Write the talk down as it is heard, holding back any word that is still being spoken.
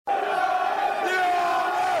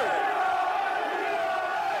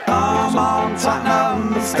Come on,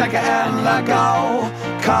 Tottenham, stick it in the goal.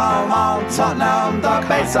 Come on, Tottenham, don't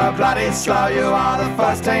be so bloody slow. You are the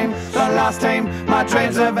first team, the last team my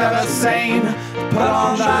dreams have ever seen. Put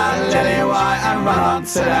on that lily white and run on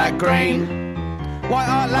to that green. White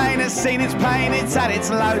Hart Lane has seen its pain, it's had its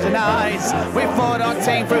lows and highs. We fought our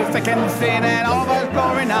team through thick and thin and all those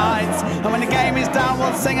glory nights. And when the game is done,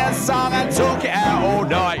 we'll sing a song and talk it out all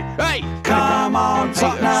night. Hey! Come on,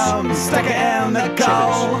 Tottenham, stick it in the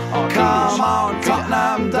goal. Come on,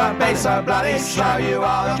 Tottenham, don't be so bloody slow. You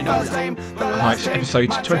are the first team. Hi, it's episode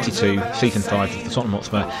 22, season 5 of the Tottenham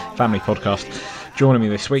Hotspur Family Podcast. Joining me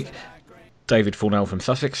this week, David Fornell from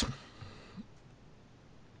Sussex.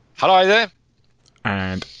 Hello there.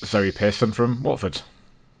 And Zoe Pearson from Watford.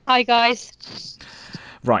 Hi guys.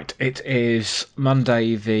 Right, it is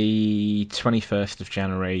Monday the 21st of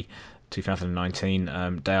January 2019,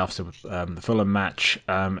 day after the Fulham match.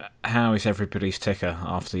 How is everybody's ticker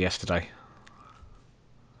after yesterday?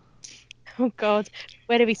 Oh God,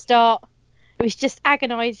 where do we start? It was just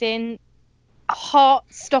agonising,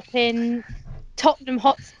 heart-stopping, Tottenham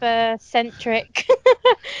Hotspur centric.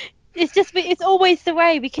 It's always the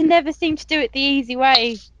way. We can never seem to do it the easy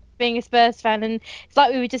way, being a Spurs fan. And it's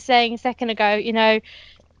like we were just saying a second ago, you know,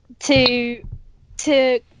 to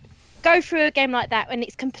go through a game like that when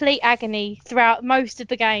it's complete agony throughout most of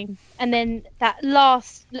the game, and then that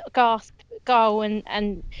last gasp goal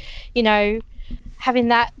and you know, having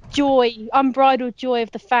that joy, unbridled joy of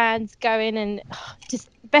the fans going, and just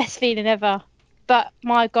best feeling ever. But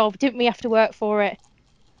my God, didn't we have to work for it?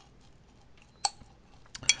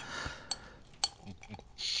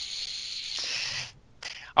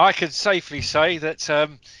 I can safely say that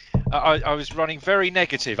I was running very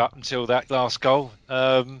negative up until that last goal.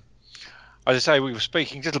 As I say, we were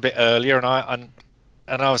speaking a little bit earlier, and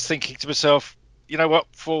I was thinking to myself, you know what?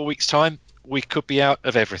 4 weeks' time, we could be out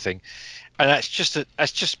of everything, and that's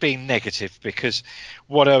just being negative, because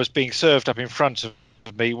what I was being served up in front of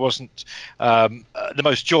me wasn't the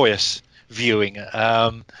most joyous viewing.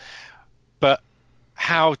 But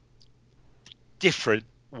how different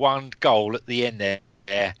one goal at the end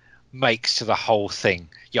there makes to the whole thing,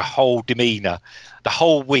 your whole demeanour, the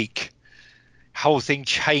whole week, whole thing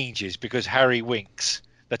changes because Harry winks,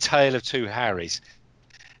 the tale of two Harrys,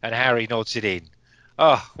 and Harry nods it in.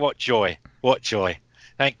 Oh, what joy, what joy.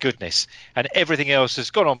 Thank goodness. And everything else has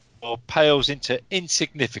gone on or pales into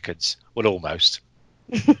insignificance. Well, almost.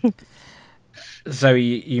 Zoe,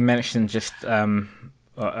 you mentioned just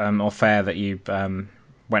off air that you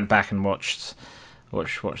went back and watched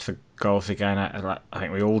the goals again. I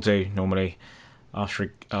think we all do normally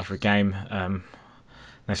after a game.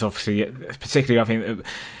 There's obviously, particularly I think,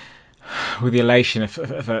 with the elation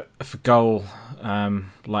of a goal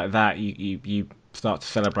like that, you start to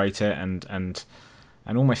celebrate it and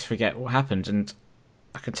almost forget what happened. And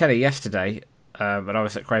I can tell you yesterday, when I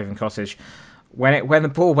was at Craven Cottage, when the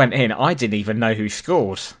ball went in, I didn't even know who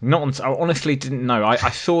scored. I honestly didn't know. I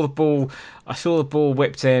saw the ball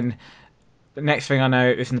whipped in. The next thing I know,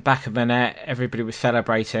 it was in the back of the net. Everybody was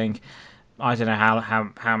celebrating. I don't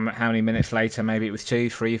know how many minutes later. Maybe it was 2,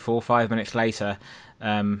 3, 4, 5 minutes later.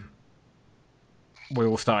 We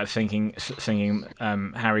all started singing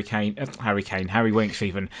Harry Winks.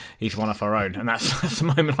 Even he's one of our own, and that's the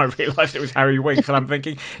moment I realised it was Harry Winks. And I'm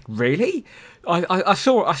thinking, really? I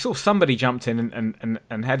saw somebody jumped in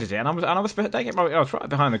and headed it, and I was don't get me wrong, I was right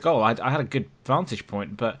behind the goal. I had a good vantage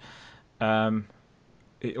point, but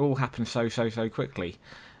it all happened so quickly.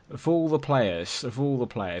 Of all the players,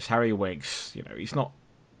 Harry Winks, you know, he's not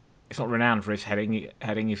renowned for his heading.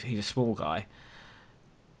 He's a small guy,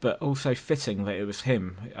 but also fitting that it was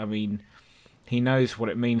him. I mean, he knows what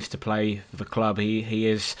it means to play for the club. He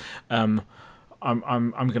is. I'm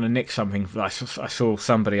going to nick something. I saw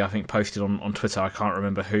somebody, I think, posted on Twitter. I can't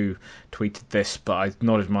remember who tweeted this, but I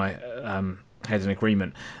nodded my head in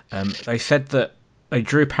agreement. They said that they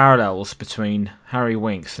drew parallels between Harry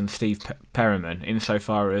Winks and Steve Perryman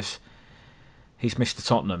insofar as he's Mr.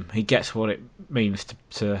 Tottenham. He gets what it means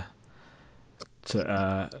to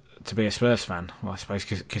be a Spurs fan. Well, I suppose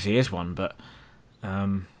because he is one. But I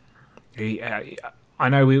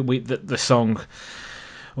know the song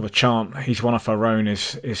or the chant, "He's one of our own,"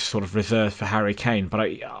 is sort of reserved for Harry Kane. But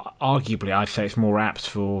arguably, I'd say it's more apt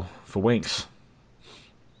for Winks.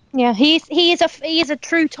 Yeah, he is a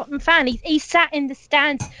true Tottenham fan. He sat in the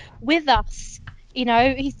stands with us. You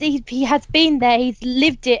know, he has been there. He's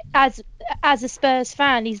lived it as a Spurs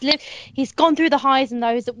fan. He's gone through the highs and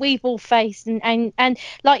lows that we've all faced. And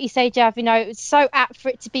like you say, Jav, you know, it was so apt for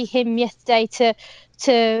it to be him yesterday to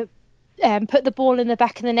put the ball in the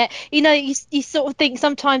back of the net. You know, you sort of think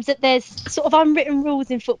sometimes that there's sort of unwritten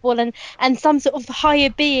rules in football, and some sort of higher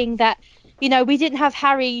being that, you know, we didn't have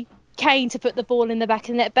Harry Kane to put the ball in the back of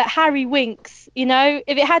the net, but Harry Winks. You know,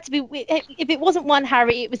 if it had to be, if it wasn't one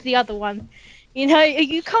Harry, it was the other one. You know,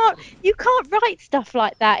 you can't write stuff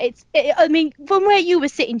like that. I mean, from where you were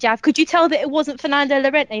sitting, Jav, could you tell that it wasn't Fernando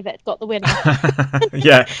Llorente that got the winner?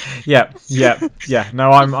 Yeah.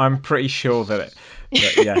 No, I'm pretty sure that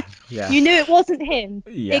yeah. You knew it wasn't him.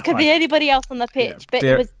 Yeah, It could be anybody else on the pitch, but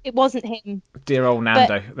it wasn't him. Dear old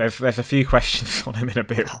Nando. There's a few questions on him in a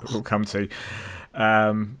bit we'll come to.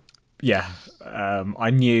 I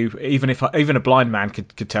knew even a blind man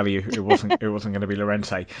could tell you it wasn't going to be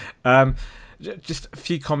Llorente. Just a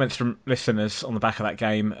few comments from listeners on the back of that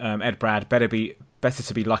game. Ed Brad, better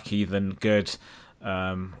to be lucky than good,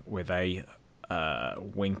 with a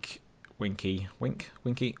winky emoji.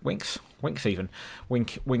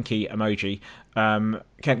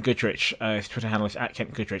 Kent Goodrich, his Twitter handle is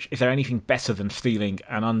 @KentGoodrich. Is there anything better than stealing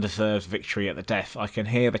an undeserved victory at the death? I can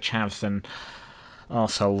hear the chavs and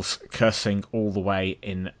arseholes cursing all the way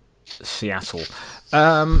in Seattle.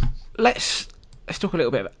 Let's talk a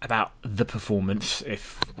little bit about the performance,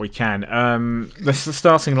 if we can. The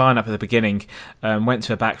starting lineup at the beginning went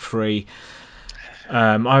to a back three.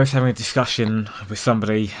 I was having a discussion with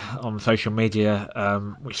somebody on social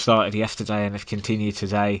media, which started yesterday and has continued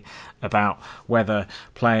today, about whether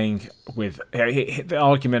playing with the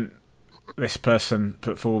argument this person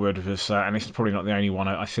put forward was, and it's probably not the only one.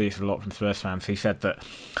 I see it a lot from Spurs fans. He said that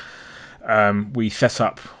we set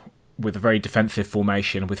up with a very defensive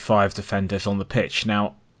formation with 5 defenders on the pitch.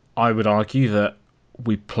 Now, I would argue that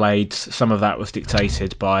we played, some of that was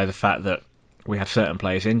dictated by the fact that we had certain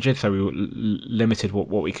players injured, so we were limited what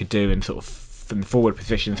we could do in sort of in forward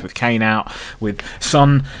positions, with Kane out, with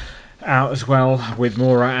Son out as well, with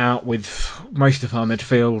Moura out, with most of our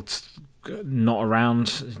midfield not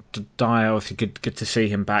around. Dyer, obviously good to see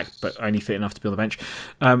him back, but only fit enough to be on the bench.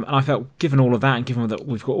 And I felt, given all of that, and given that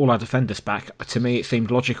we've got all our defenders back, to me it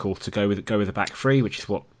seemed logical to go with the back three, which is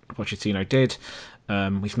what Pochettino did.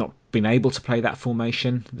 He's not been able to play that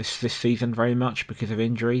formation this season very much because of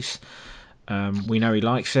injuries. We know he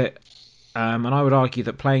likes it, and I would argue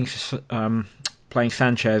that playing Sanchez,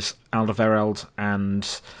 Alderweireld, and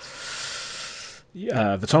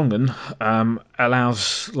Vertonghen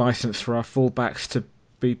allows license for our fullbacks to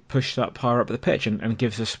be pushed up higher up the pitch and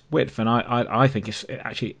gives us width. And I think it's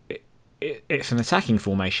an attacking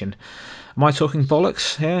formation. Am I talking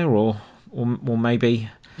bollocks here, or maybe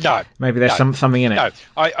no? Maybe there's something in it. No,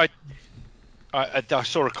 I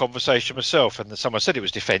saw a conversation myself, and someone said it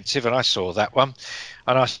was defensive, and I saw that one,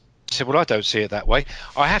 and I said, well, I don't see it that way.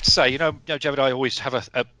 I have to say, Javid, I always have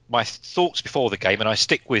my thoughts before the game, and I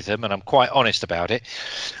stick with them, and I'm quite honest about it.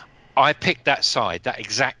 I picked that side, that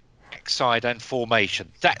exact side and formation.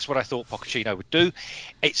 That's what I thought Pochettino would do.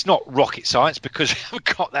 It's not rocket science because we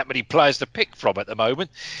haven't got that many players to pick from at the moment.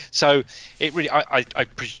 So it really, I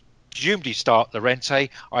presumed he'd start Llorente.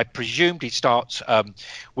 I presumed he'd start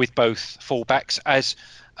with both fullbacks as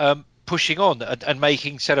pushing on and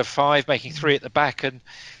making, instead of 5, making 3 at the back and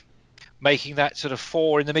making that sort of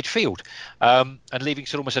 4 in the midfield, and leaving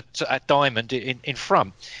sort of almost a diamond in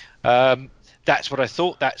front. That's what I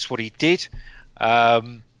thought. That's what he did.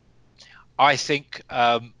 I think,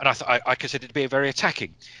 and I consider it to be very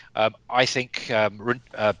attacking. I think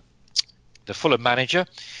the Fulham manager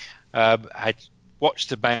had watched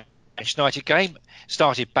the Manchester United game,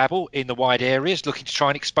 started Babel in the wide areas, looking to try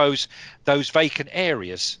and expose those vacant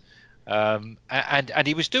areas. And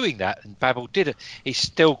he was doing that, and Babel did it. He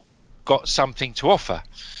still got something to offer,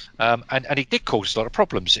 and he did cause a lot of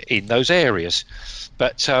problems in those areas.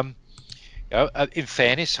 But in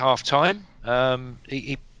fairness, half time,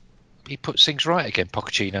 he puts things right again,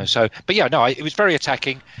 Pochettino. So, but yeah, no, it was very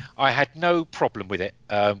attacking. I had no problem with it,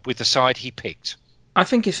 with the side he picked. I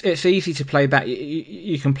think it's easy to play that.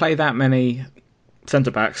 You can play that many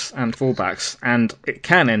centre backs and full backs, and it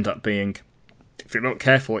can end up being, if you're not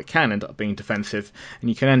careful, it can end up being defensive, and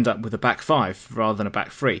you can end up with a back 5 rather than a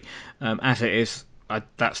back 3. As it is,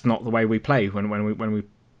 that's not the way we play when we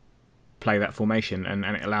play that formation, and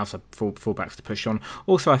it allows the full-backs to push on.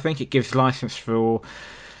 Also, I think it gives license for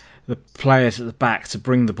the players at the back to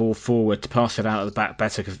bring the ball forward, to pass it out at the back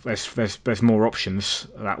better, because there's more options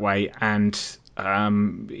that way. And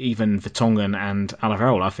even Vertonghen and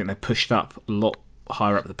Alderweireld, I think they pushed up a lot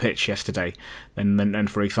higher up the pitch yesterday than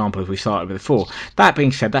for example, if we started with a 4. That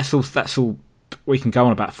being said, that's all. We can go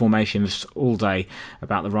on about formations all day,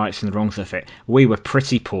 about the rights and the wrongs of it. We were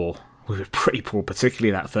pretty poor we were pretty poor,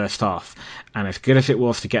 particularly that first half. And as good as it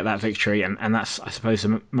was to get that victory, and that's, I suppose,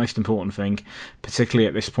 the most important thing, particularly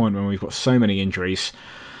at this point when we've got so many injuries,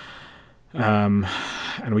 and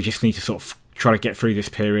we just need to sort of try to get through this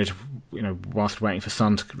period, whilst waiting for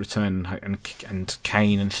Son to return, and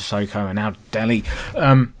Kane and Sissoko and now Dele.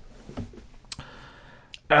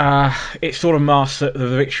 It sort of the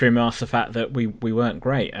victory masks the fact that we weren't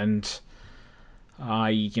great, and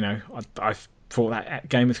I thought that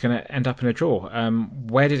game was going to end up in a draw.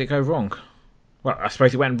 Where did it go wrong? Well, I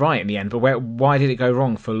suppose it went right in the end, but why did it go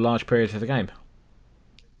wrong for large periods of the game?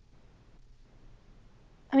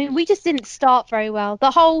 I mean, we just didn't start very well. The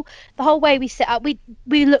whole way we set up, we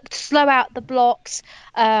looked slow out the blocks.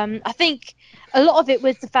 I think a lot of it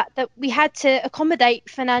was the fact that we had to accommodate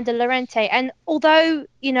Fernando Llorente. And although,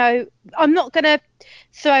 I'm not going to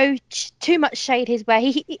throw too much shade his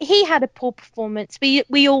way, he had a poor performance.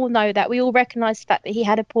 We all know that. We all recognise the fact that he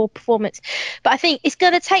had a poor performance. But I think it's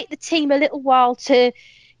going to take the team a little while to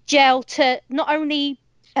gel, to not only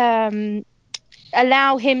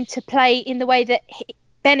allow him to play in the way that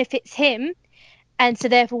benefits him, and so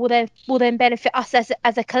therefore will then benefit us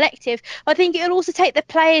as a collective. I think it'll also take the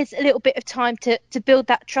players a little bit of time to build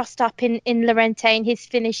that trust up in Llorente and his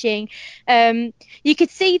finishing. You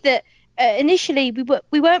could see that initially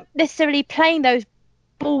we weren't necessarily playing those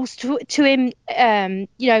balls to him,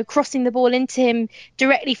 crossing the ball into him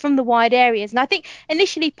directly from the wide areas. And I think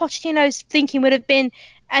initially Pochettino's thinking would have been,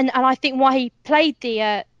 and I think why he played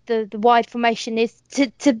the wide formation, is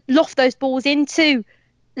to loft those balls into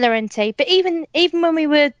Llorente. But even when we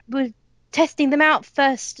were testing them out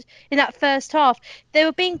first in that first half, they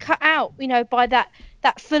were being cut out, by that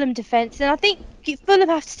Fulham defence. And I think Fulham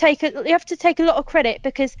have to take a lot of credit,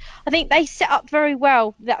 because I think they set up very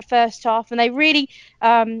well that first half, and they really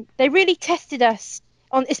tested us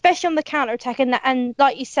especially on the counter attack. And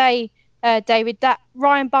like you say, David, that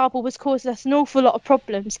Ryan Babel was causing us an awful lot of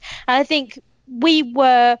problems, and I think we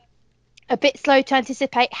were a bit slow to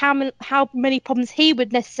anticipate how many problems he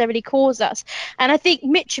would necessarily cause us. And I think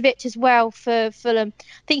Mitrovic as well for Fulham, I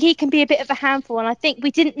think he can be a bit of a handful. And I think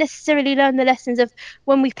we didn't necessarily learn the lessons of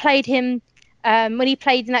when we played him, when he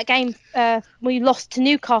played in that game, we lost to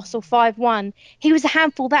Newcastle 5-1. He was a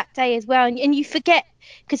handful that day as well. And you forget,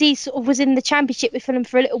 because he sort of was in the Championship with Fulham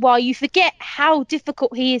for a little while, you forget how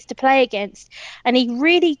difficult he is to play against. And he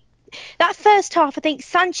really... That first half, I think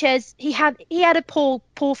Sanchez, he had a poor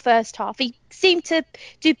first half. He seemed to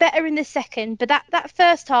do better in the second, but that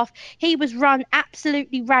first half, he was run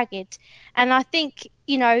absolutely ragged. And I think,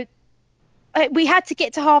 we had to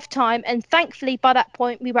get to half time, and thankfully by that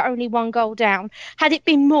point we were only one goal down. Had it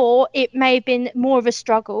been more, it may have been more of a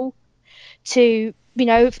struggle to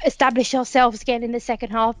establish ourselves again in the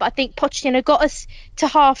second half. But I think Pochettino got us to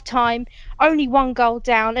half time, only one goal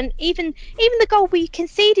down, and even the goal we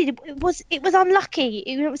conceded, it was unlucky.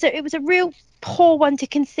 It was a real poor one to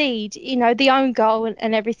concede, the own goal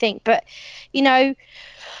and everything. But I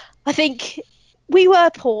think we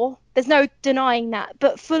were poor. There's no denying that.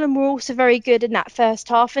 But Fulham were also very good in that first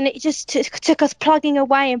half, and it just took us plugging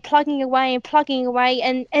away. And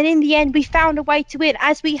in the end, we found a way to win,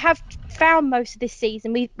 as we have found most of this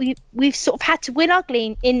season. We've sort of had to win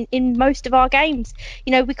ugly in most of our games.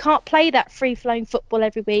 We can't play that free-flowing football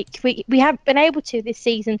every week. We haven't been able to this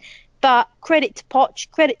season. But credit to Poch,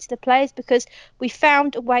 credit to the players, because we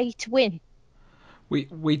found a way to win.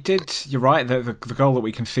 We did. You're right. The goal that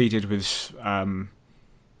we conceded was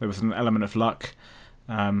there was an element of luck,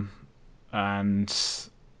 and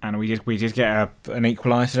we did get an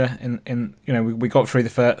equaliser in we got through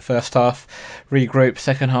the first half, regrouped,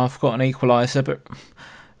 second half, got an equaliser. But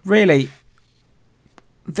really,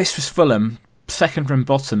 this was Fulham, second from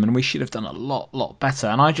bottom, and we should have done a lot better.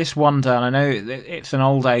 And I just wonder, and I know it's an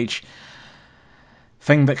old age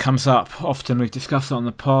thing that comes up often. We've discussed it on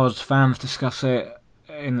the pod, fans discuss it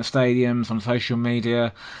in the stadiums, on social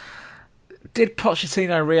media. Did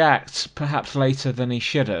Pochettino react perhaps later than he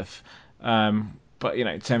should have? But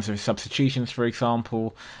in terms of his substitutions, for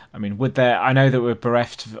example, I mean, I know that we're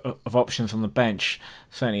bereft of options on the bench,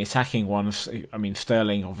 certainly attacking ones. I mean,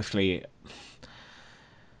 Sterling obviously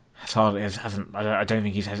hasn't. I don't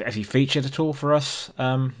think has he featured at all for us.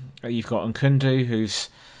 You've got Nkundu, who's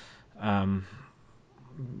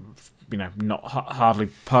not hardly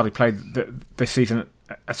played this season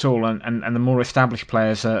at all, and the more established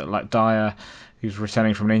players like Dyer, who's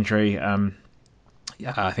returning from an injury.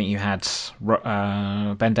 I think you had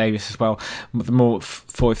Ben Davies as well. The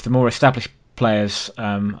more established players,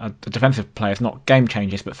 the defensive players, not game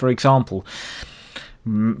changers, but for example,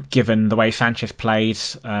 given the way Sanchez played,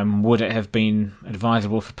 would it have been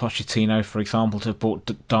advisable for Pochettino, for example, to have brought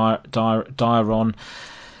Dyer on,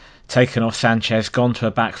 taken off Sanchez, gone to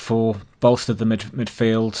a back four, bolstered the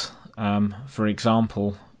midfield, for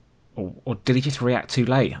example, or did he just react too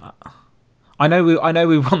late? I know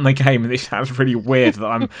we won the game, and this sounds really weird that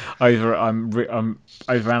I'm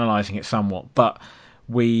overanalyzing it somewhat, but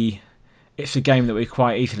it's a game that we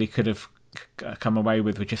quite easily could have come away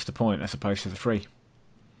with just a point as opposed to the 3.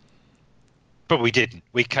 But we didn't.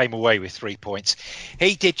 We came away with 3 points.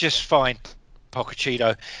 He did just fine,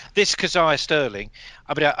 Pochettino. This Keziah Sterling,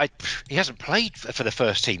 I mean, he hasn't played for the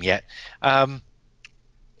first team yet. That's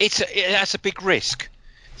a big risk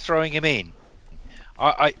throwing him in.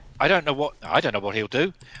 I don't know what he'll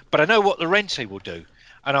do, but I know what Llorente will do,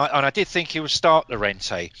 and I did think he would start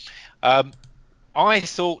Llorente. I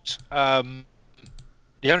thought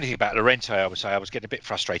the only thing about Llorente, I would say, I was getting a bit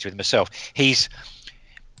frustrated with myself.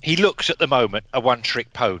 He looks at the moment a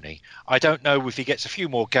one-trick pony. I don't know if he gets a few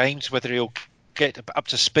more games whether he'll get up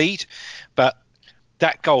to speed, but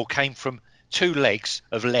that goal came from 2 legs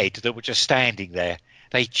of lead that were just standing there.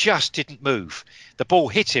 They just didn't move. The ball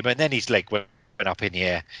hit him and then his leg went up in the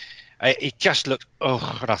air. It just looked, and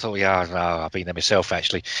I thought, yeah, no, I've been there myself,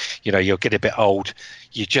 actually. You know, you'll get a bit old.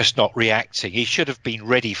 You're just not reacting. He should have been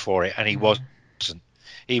ready for it, and he wasn't.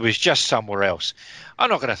 He was just somewhere else. I'm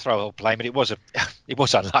not going to throw a blame, but it was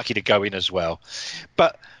unlucky to go in as well.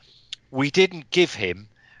 But we didn't give him,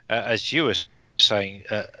 as you were saying,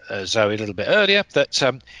 Zoe, a little bit earlier, that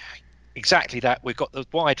exactly that. We've got the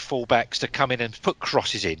wide fullbacks to come in and put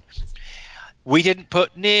crosses in. We didn't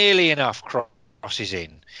put nearly enough crosses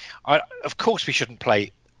in. Of course, we shouldn't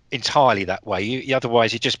play entirely that way.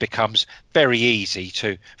 Otherwise, it just becomes very easy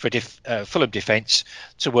for Fulham defence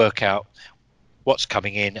to work out what's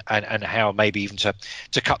coming in and how maybe even to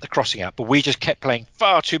cut the crossing out. But we just kept playing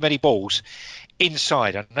far too many balls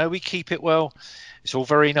inside. I know we keep it well. It's all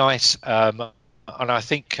very nice. And I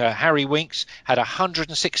think Harry Winks had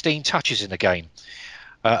 116 touches in the game.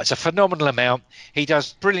 It's a phenomenal amount. He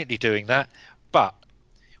does brilliantly doing that. But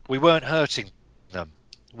we weren't hurting them.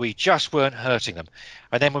 We just weren't hurting them.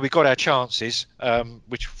 And then when we got our chances,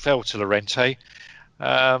 which fell to Llorente,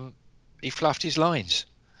 he fluffed his lines.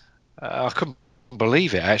 I couldn't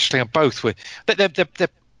believe it, actually. And both were they're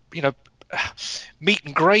meat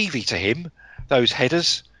and gravy to him, those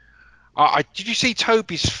headers. Did you see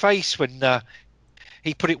Toby's face when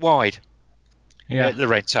he put it wide? Yeah,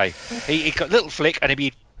 Llorente. He got a little flick, and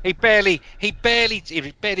he barely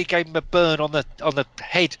gave him a burn on the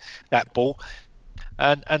head, that ball,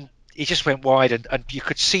 and he just went wide, and you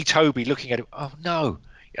could see Toby looking at him. Oh no,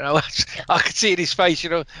 I could see it in his face.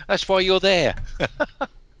 That's why you're there.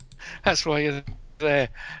 That's why you're there.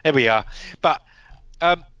 There we are. But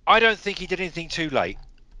I don't think he did anything too late,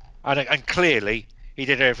 and clearly he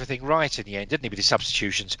did everything right in the end, didn't he, with his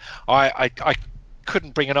substitutions? I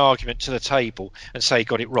couldn't bring an argument to the table and say he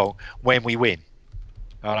got it wrong when we win.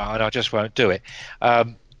 And I just won't do it.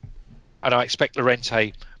 And I expect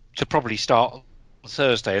Llorente to probably start on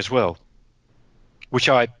Thursday as well, which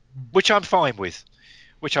I'm fine with.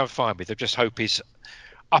 I just hope he's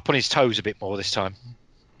up on his toes a bit more this time.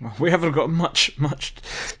 We haven't got much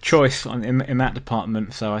choice in that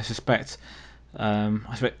department, so I suspect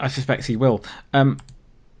he will.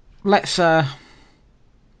 Let's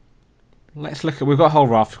look at. We've got a whole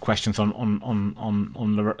raft of questions on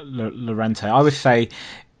Llorente. I would say,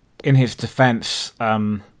 in his defence,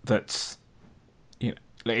 that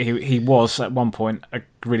he was at one point a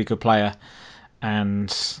really good player, and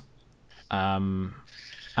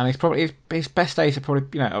he's probably his best days are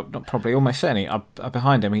probably not probably almost certainly are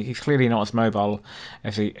behind him. He's clearly not as mobile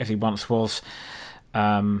as he once was.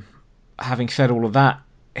 Having said all of that,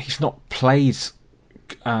 he's not played.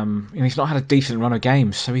 He's not had a decent run of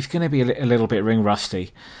games, so he's going to be a little bit ring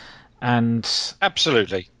rusty. And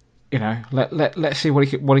absolutely, let's see what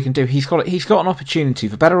he can do. He's got an opportunity,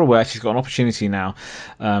 for better or worse. He's got an opportunity now,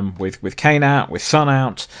 with Kane out, with Son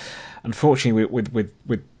out. Unfortunately, with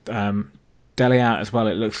Dele out as well.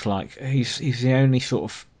 It looks like he's the only sort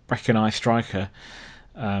of recognised striker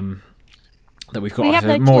that we've got. We have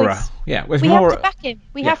no Mora. choice. Yeah, with we Mora, have to back him.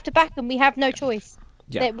 We have to back him. We have no choice.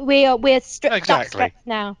 Yeah. We're stripped exactly. up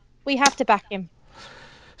now. We have to back him.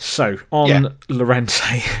 So on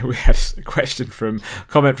Llorente, we have a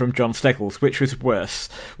comment from John Steggles. Which was worse?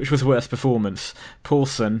 Which was the worst performance,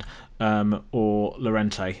 Paulson or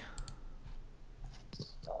Llorente?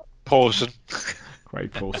 Paulson.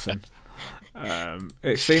 Great Paulson.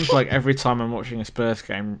 It seems like every time I'm watching a Spurs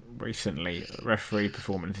game recently, referee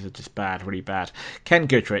performances are just bad, really bad. Ken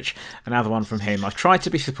Goodrich, another one from him. I've tried to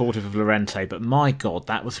be supportive of Llorente, but my God,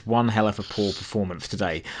 that was one hell of a poor performance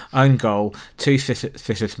today. Own goal, two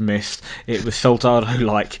sitters missed. It was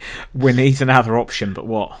Soldado-like. We need another option, but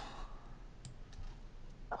what?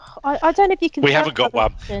 I don't know if you can. We haven't got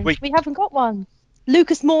one. We haven't got one.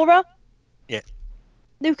 Lucas Moura. Yeah.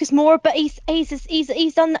 Lucas Moura, but he's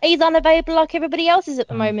unavailable like everybody else is at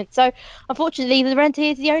the moment. So unfortunately,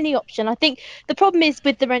 Llorente is the only option. I think the problem is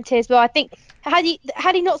with Llorente as well. I think had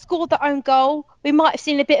he not scored that own goal, we might have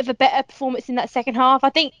seen a bit of a better performance in that second half.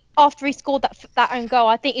 I think after he scored that own goal,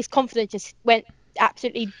 I think his confidence just went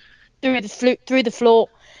absolutely through the floor.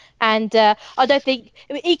 And I don't think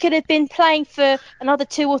he could have been playing for another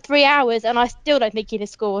 2 or 3 hours, and I still don't think he'd have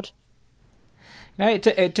scored. No,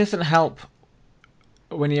 it doesn't help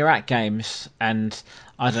when you're at games and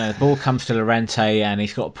I don't know, the ball comes to Llorente and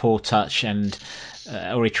he's got a poor touch and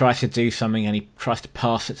or he tries to do something and he tries to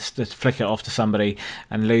pass it, to flick it off to somebody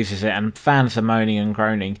and loses it, and fans are moaning and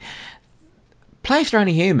groaning. Players are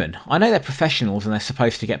only human. I know they're professionals and they're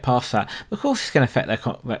supposed to get past that, but of course it's going to affect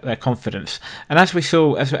their confidence. And as we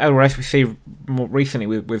see more recently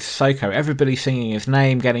with Soko, everybody singing his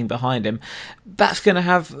name, getting behind him, that's going to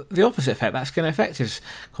have the opposite effect. That's going to affect his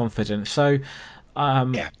confidence. So,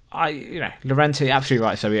 Llorente, absolutely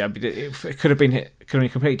right. So it could have been a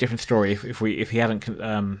completely different story if he hadn't put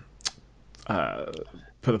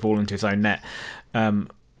the ball into his own net.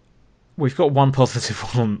 We've got one positive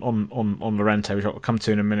one on Llorente, which I'll come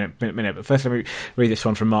to in a minute. But first, let me read this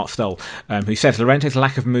one from Mark Stoll, who says Llorente's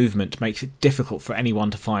lack of movement makes it difficult for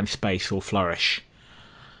anyone to find space or flourish.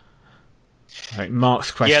 Right,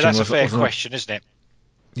 Mark's question. Yeah, that's a fair question, isn't it?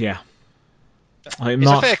 Yeah, it's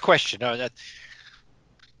a fair question. No,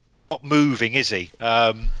 not moving, is he?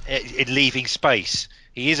 In leaving space,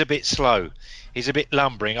 he is a bit slow. He's a bit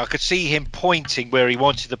lumbering. I could see him pointing where he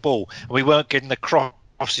wanted the ball, and we weren't getting the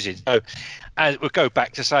crosses in. So we'll go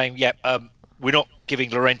back to saying, we're not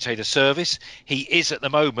giving Llorente the service. He is at the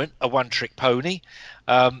moment a one-trick pony.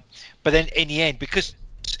 But then in the end, because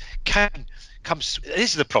Kane comes,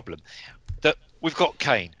 this is the problem, that we've got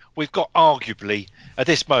Kane. We've got arguably at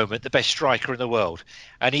this moment the best striker in the world,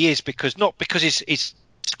 and he is not because he's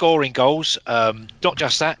scoring goals, not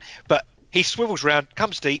just that, but he swivels round,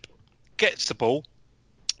 comes deep, gets the ball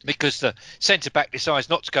because the centre-back decides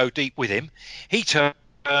not to go deep with him. He turns,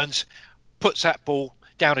 puts that ball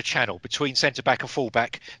down a channel between centre-back and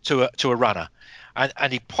full-back to a runner,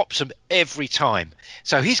 and he pops them every time.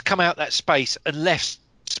 So he's come out that space and left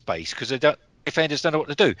space because defenders don't know what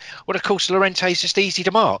to do. Well, of course, Llorente's just easy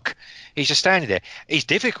to mark. He's just standing there. He's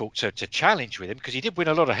difficult to challenge with him because he did win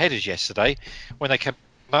a lot of headers yesterday when they came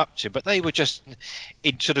up to him, but they were just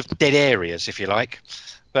in sort of dead areas, if you like.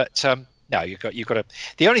 But no, you've got to.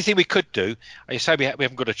 The only thing we could do, I say we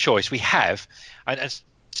haven't got a choice. We have, and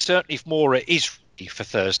certainly if Moura is ready for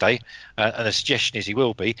Thursday, and the suggestion is he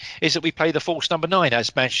will be, is that we play the false number 9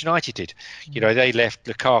 as Manchester United did. You know, they left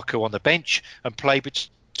Lukaku on the bench and played with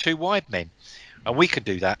 2 wide men, and we can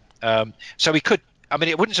do that. So we could. I mean,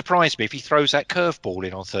 it wouldn't surprise me if he throws that curveball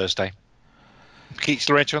in on Thursday. Keeps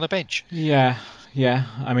Llorente on the bench. Yeah.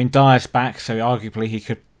 I mean, Dyer's back, so arguably he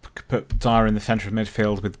could put Dyer in the centre of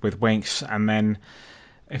midfield with Winks, and then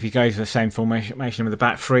if he goes with the same formation with the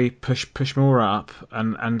back three, push Moura up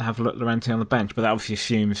and have Llorente on the bench. But that obviously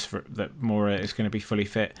assumes that Moura is going to be fully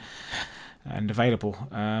fit and available.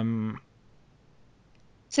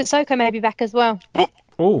 Sissoko may be back as well.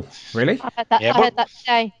 Oh, really? I heard that. I heard that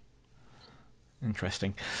today.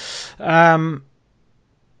 Interesting. Okay,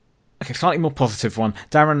 slightly more positive one.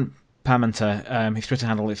 Darren Pamenter, his Twitter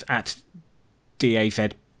handle is at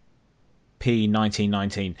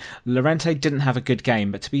DAZP1919. Llorente didn't have a good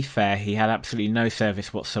game, but to be fair, he had absolutely no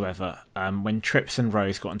service whatsoever. When Trips and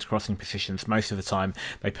Rose got into crossing positions, most of the time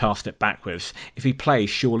they passed it backwards. If he plays,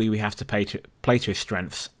 surely we have to play to his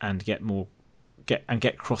strengths and get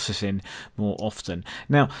crosses in more often.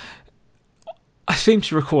 Now, I seem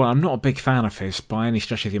to recall, I'm not a big fan of his by any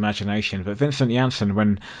stretch of the imagination, but Vincent Janssen,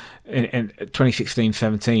 when in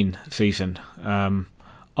 2016-17 season,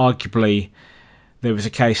 arguably there was a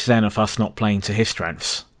case then of us not playing to his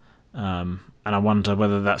strengths, and I wonder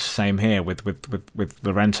whether that's the same here with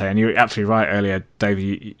Llorente. And you're absolutely right earlier,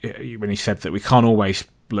 David, when he said that we can't always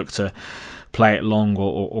look to play it long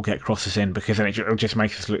or get crosses in, because then it'll just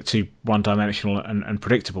make us look too one-dimensional and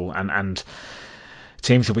predictable, and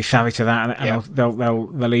teams will be savvy to that, and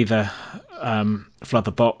they'll either flood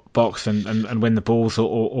the box and win the balls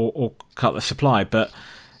or cut the supply. But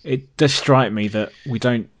it does strike me that we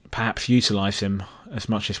don't perhaps utilise him as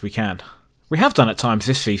much as we can. We have done at times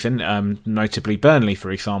this season, notably Burnley,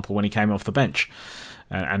 for example, when he came off the bench,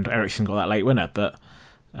 and Eriksen got that late winner. But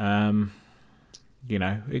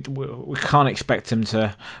we can't expect him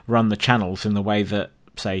to run the channels in the way that,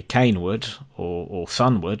 say, Kane would or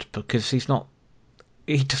Son would, because he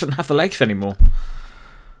doesn't have the legs anymore.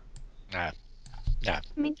 No. I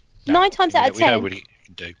mean, 9 times out of 10, we know what he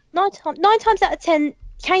can do. 9 times out of 10,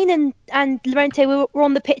 Kane and Llorente were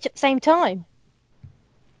on the pitch at the same time.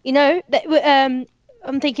 I'm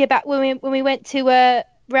thinking about when we went to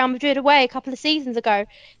Real Madrid away a couple of seasons ago.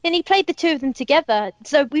 Then he played the two of them together.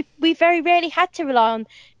 So we very rarely had to rely on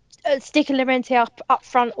sticking Llorente up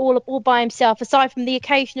front all by himself, aside from the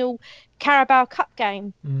occasional Carabao Cup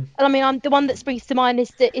game. And I mean, the one that springs to mind is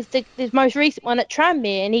the most recent one at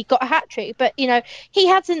Tranmere, and he got a hat trick. But he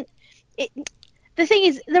hasn't. The thing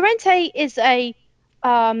is, Llorente is a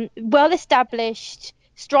well-established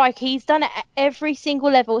striker. He's done it at every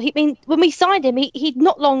single level. When we signed him, he'd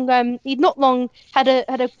not long had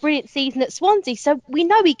a brilliant season at Swansea, so we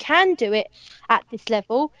know he can do it at this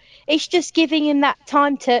level. It's just giving him that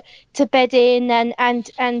time to bed in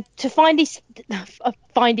and to find his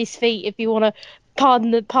feet, if you want to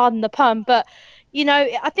pardon the pun. But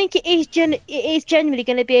I think it is genuinely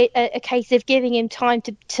going to be a case of giving him time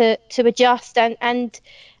to adjust and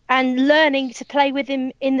learning to play with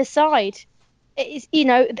him in the side.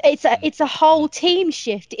 It's a whole team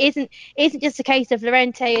shift. It isn't just a case of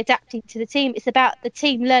Llorente adapting to the team. It's about the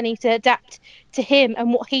team learning to adapt to him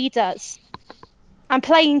and what he does, and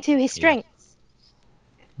playing to his strengths.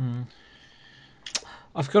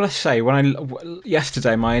 I've got to say,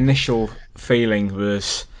 yesterday my initial feeling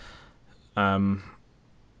was,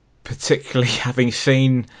 particularly having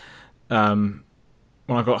seen,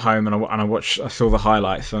 when I got home and I saw the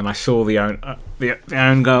highlights and I saw the own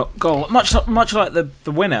goal. Much like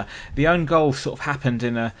the winner, the own goal sort of happened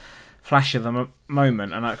in a flash of the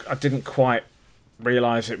moment, and I didn't quite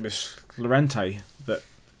realise it was Llorente that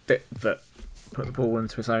put the ball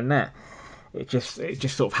into his own net. It just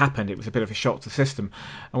sort of happened. It was a bit of a shock to the system.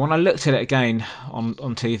 And when I looked at it again on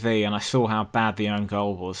TV and I saw how bad the own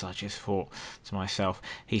goal was, I just thought to myself,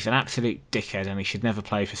 he's an absolute dickhead and he should never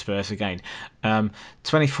play for Spurs again.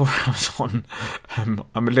 24 hours on,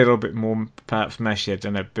 I'm a little bit more perhaps measured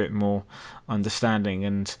and a bit more understanding.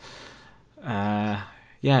 And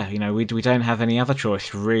we don't have any other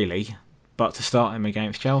choice really but to start him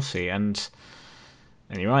against Chelsea. And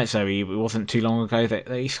you're right, so it wasn't too long ago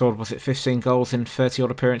that he scored, 15 goals in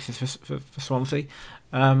 30-odd appearances for Swansea.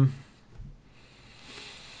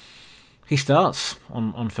 He starts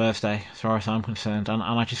on Thursday, as far as I'm concerned, and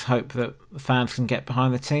I just hope that the fans can get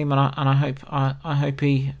behind the team, and I hope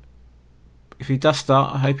he, if he does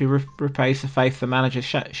start, I hope he repays the faith the manager's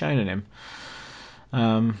shown in him.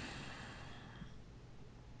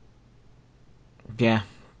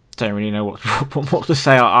 Don't really know what to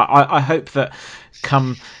say. I hope that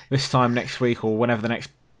come this time next week or whenever the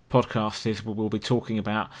next podcast is, we'll be talking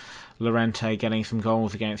about Llorente getting some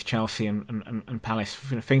goals against Chelsea and Palace.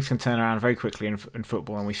 Things can turn around very quickly in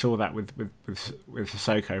football, and we saw that with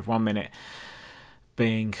Sissoko. 1 minute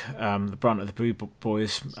being the brunt of the Boo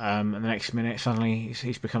Boys, and the next minute suddenly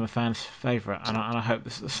he's become a fan's favourite. And I hope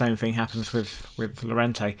the same thing happens with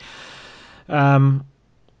Llorente.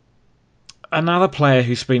 Another player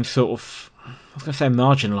who's been sort of, I was going to say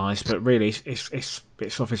marginalised, but really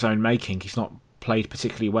it's of his own making. He's not played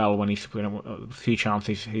particularly well when a few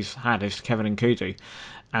chances he's had is Kevin Nkudu,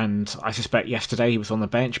 and I suspect yesterday he was on the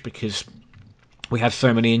bench because we had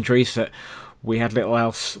so many injuries that we had little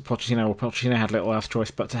else. Pochettino had little else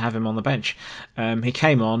choice but to have him on the bench. He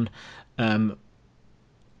came on. I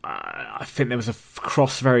think there was a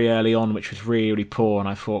cross very early on which was really, really poor, and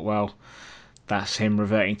I thought, well, that's him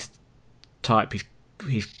reverting to type.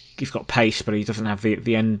 He's got pace, but he doesn't have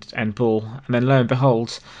the end ball. And then lo and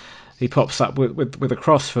behold, he pops up with a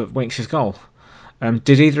cross for Winks' goal.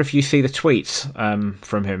 Did either of you see the tweets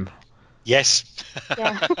from him? Yes.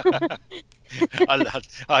 Yeah.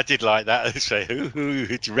 I did like that. I say, do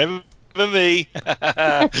you remember me?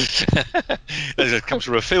 It comes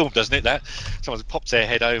from a film, doesn't it? That someone's popped their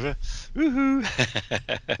head over.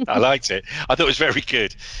 I liked it. I thought it was very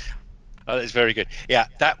good. It's very good. Yeah,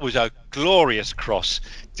 that was a glorious cross.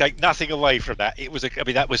 Take nothing away from that.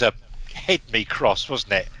 That was a head me cross,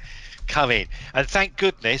 wasn't it? Come in, and thank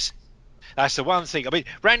goodness. That's the one thing. I mean,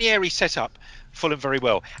 Ranieri set up Fulham very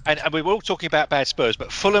well, and we were all talking about bad Spurs,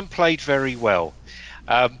 but Fulham played very well.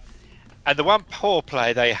 And the one poor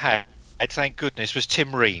player they had, thank goodness, was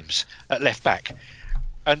Tim Reams at left back,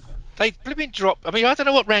 and they been dropped. I mean, I don't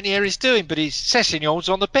know what Ranieri's doing, but Sessegnon's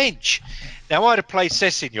on the bench. Now, I'd have played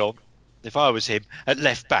Sessegnon if I was him at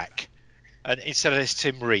left back, and instead of this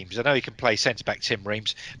Tim Reams. I know he can play centre back, Tim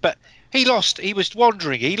Reams, but he lost. He was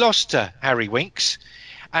wandering. He lost to Harry Winks,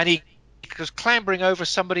 and he was clambering over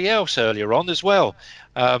somebody else earlier on as well.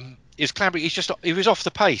 He was clambering. He was off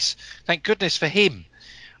the pace. Thank goodness for him.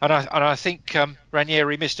 And I think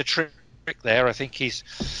Ranieri missed a trick there. I think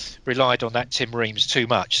he's relied on that Tim Reams too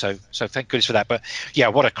much. So thank goodness for that. But yeah,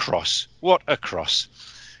 what a cross! What a cross!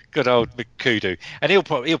 Good old Kudu, and he'll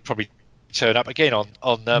probably turn up again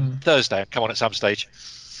on Thursday and come on at some stage.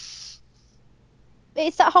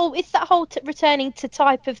 It's that whole returning to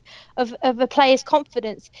type of a player's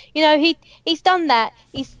confidence. You know, he's done that.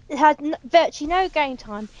 He's had virtually no game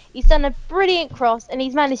time. He's done a brilliant cross and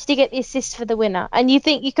he's managed to get the assist for the winner. And you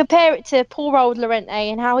compare it to poor old Llorente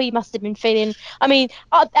and how he must have been feeling. I mean,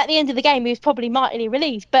 at the end of the game he was probably mightily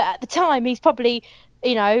relieved, but at the time he's probably,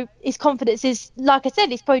 you know, his confidence is, like I said,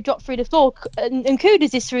 he's probably dropped through the floor. And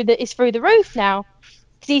Kudos is through the roof now.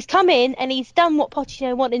 Because he's come in and he's done what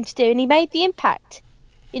Pochettino wanted him to do, and he made the impact.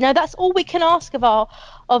 You know, that's all we can ask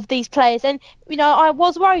of these players. And you know, I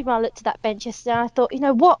was worried when I looked at that bench yesterday. I thought, you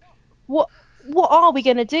know, what are we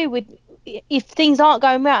going to do with if things aren't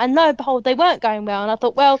going well? And lo and behold, they weren't going well. And I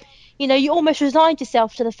thought, well, you know, you almost resigned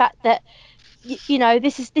yourself to the fact that you know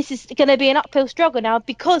this is going to be an uphill struggle now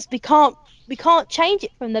because we can't change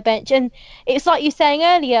it from the bench. And it's like you were saying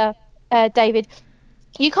earlier, David.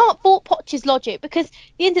 You can't fault Poch's logic because at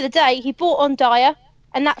the end of the day, he brought on Dyer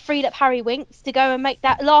and that freed up Harry Winks to go and make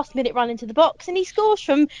that last-minute run into the box, and he scores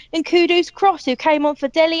from Nkudu's cross, who came on for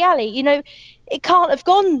Dele Alli. You know, it can't have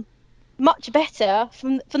gone much better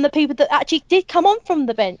from the people that actually did come on from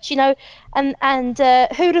the bench. You know, and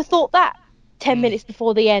who'd have thought that 10 minutes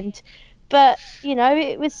before the end? But you know,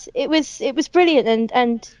 it was brilliant,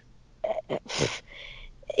 and at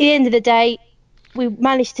the end of the day, we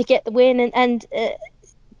managed to get the win, and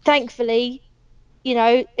thankfully, you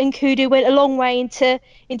know, Nkudu went a long way into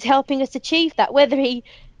helping us achieve that. Whether he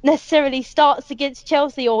necessarily starts against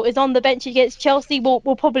Chelsea or is on the bench against Chelsea will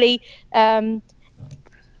probably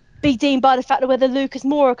be deemed by the fact of whether Lucas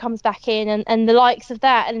Moura comes back in and the likes of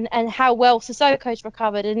that, and how well Sissoko's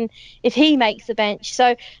recovered and if he makes the bench.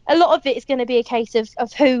 So a lot of it is going to be a case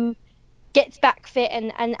of who gets back fit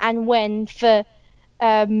and when for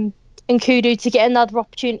Nkudu to get another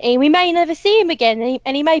opportunity. We may never see him again,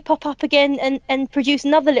 and he may pop up again and produce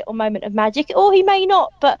another little moment of magic, or he may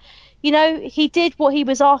not. But you know, he did what he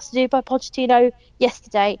was asked to do by Pochettino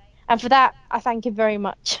yesterday, and for that I thank him very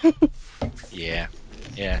much. Yeah.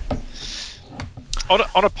 On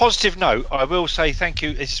a positive note, I will say thank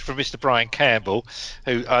you. This is from Mr. Brian Campbell,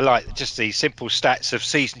 who I like just the simple stats of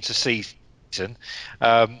season to season.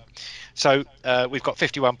 So we've got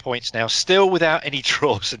 51 points now, still without any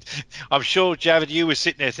draws. And I'm sure, Javid, you were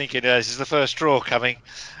sitting there thinking, this is the first draw coming.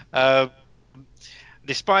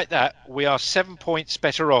 Despite that, we are 7 points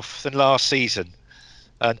better off than last season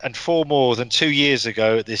and 4 more than 2 years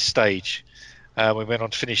ago at this stage. We went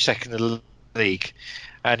on to finish second in the league.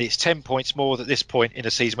 And it's 10 points more at this point in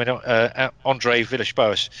the season when Andre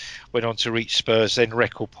Villas-Boas went on to reach Spurs' then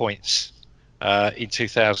record points in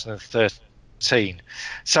 2013.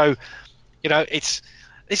 So, you know, this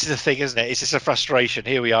is the thing, isn't it? It's just a frustration.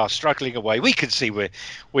 Here we are struggling away. We can see we're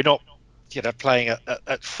not, you know, playing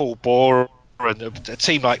at full bore. And a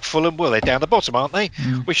team like Fulham, well, they're down the bottom, aren't they?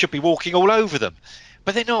 We should be walking all over them,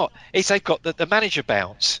 but they're not. They've got the manager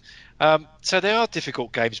bounce. So they are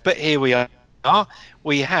difficult games. But here we are.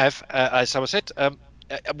 We have, as I said,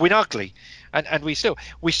 win ugly, and we still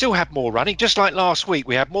have more running. Just like last week,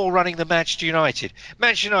 we had more running than Manchester United.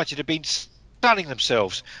 Manchester United have been stunning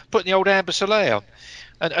themselves, putting the old Amber Soleil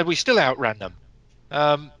on, and we still outran them.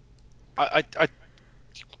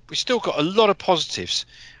 We still got a lot of positives,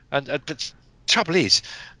 but the trouble is,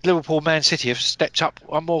 Liverpool, Man City have stepped up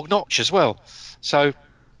one more notch as well. So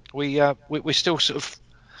we're still sort of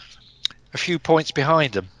a few points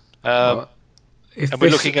behind them. And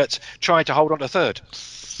we're looking at trying to hold on to third.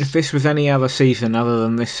 If this was any other season other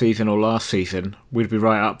than this season or last season, we'd be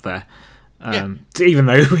right up there. Even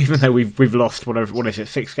though we've lost what is it,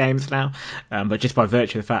 6 games now, but just by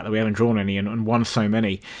virtue of the fact that we haven't drawn any and won so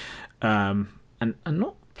many, and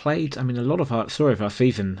not played. I mean, a lot of our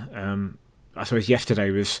season. I suppose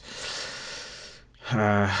yesterday was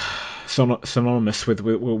synonymous with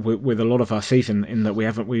a lot of our season in that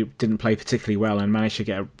we didn't play particularly well and managed to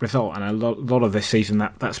get a result, and a lot of this season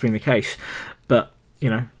that's been the case. But you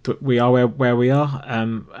know, we are where we are,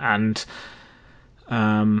 and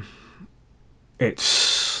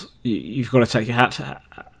it's you've got to take your hat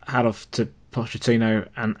off to Pochettino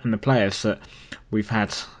and the players that we've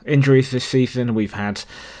had injuries this season. We've had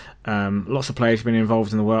Lots of players have been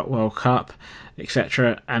involved in the World Cup,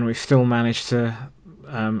 etc., and we've still managed to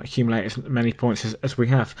accumulate as many points as we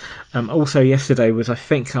have. Also, yesterday was, I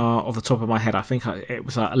think, off the top of my head, I think it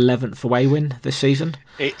was our 11th away win this season.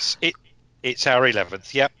 It's our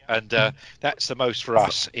 11th, yep, and that's the most for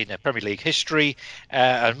us in Premier League history,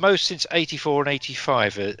 and most since 84 and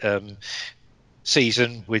 85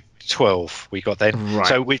 season with 12 we got then. Right.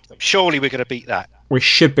 So surely we're going to beat that. We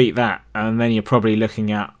should beat that, and then you're probably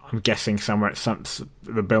looking at, I'm guessing, somewhere at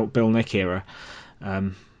the Bill Nick era,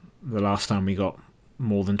 the last time we got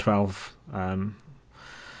more than 12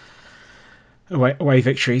 away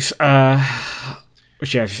victories.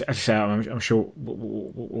 Which, yeah, as I say, I'm sure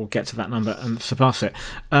we'll get to that number and surpass it.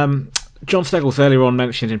 John Steggles earlier on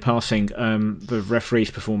mentioned in passing the referee's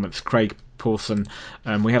performance, Craig Pawson.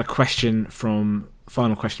 We had a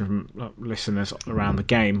final question from listeners around the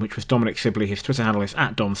game, which was Dominic Sibley. His Twitter handle is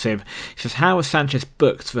 @DomSib. He says, how was Sanchez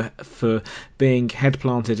booked for being head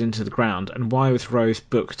planted into the ground, and why was Rose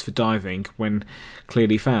booked for diving when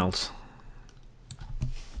clearly fouled?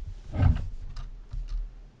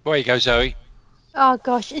 There you go, Zoe. Oh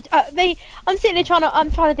gosh, I'm sitting there trying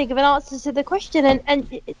to think of an answer to the question, and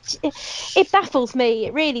it baffles me.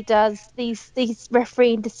 It really does, these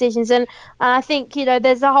refereeing decisions, and I think,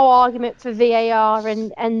 there's a whole argument for VAR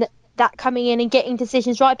and that coming in and getting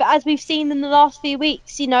decisions right. But as we've seen in the last few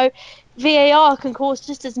weeks, VAR can cause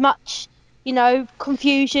just as much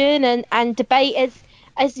confusion and debate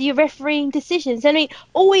as your refereeing decisions. I mean,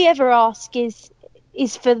 all we ever ask is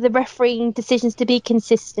for the refereeing decisions to be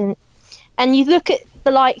consistent. And you look at the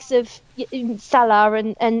likes of Salah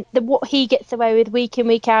and what he gets away with week in,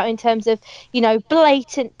 week out in terms of,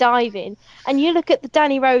 blatant diving. And you look at the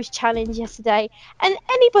Danny Rose challenge yesterday, and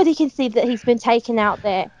anybody can see that he's been taken out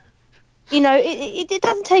there. It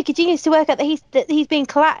doesn't take a genius to work out that he's been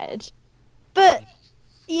clattered. But,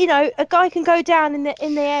 a guy can go down in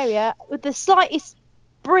the area with the slightest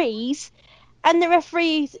breeze, and the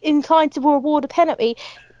referee's inclined to award a penalty.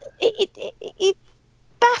 It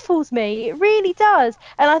baffles me. It really does.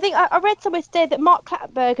 And I think I read somewhere today that Mark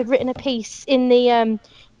Clattenburg had written a piece in the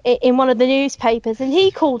in one of the newspapers, and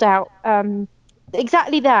he called out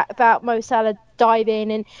exactly that about Mo Salah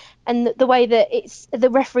diving and the way that it's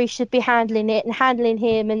the referee should be handling it and handling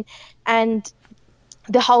him and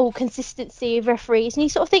the whole consistency of referees. And you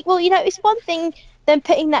sort of think, well, it's one thing then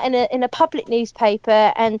putting that in a public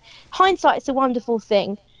newspaper, and hindsight's a wonderful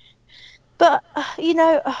thing. But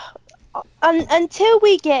until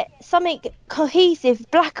we get something cohesive,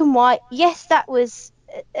 black and white, yes, that was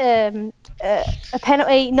a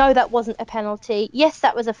penalty. No, that wasn't a penalty. Yes,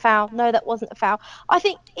 that was a foul. No, that wasn't a foul. I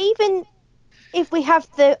think even if we have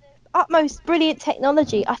the utmost brilliant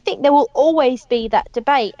technology, I think there will always be that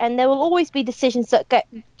debate, and there will always be decisions that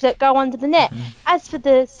go under the net. Mm-hmm. As for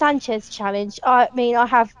the Sanchez challenge, I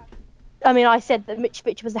said that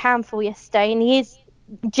Mitrovic was a handful yesterday, and he is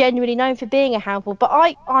genuinely known for being a handful, but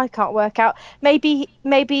I can't work out. Maybe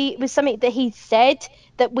it was something that he said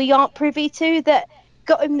that we aren't privy to that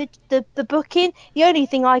got him the booking. The only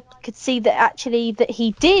thing I could see that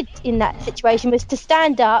he did in that situation was to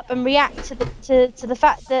stand up and react to the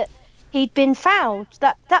fact that he'd been fouled.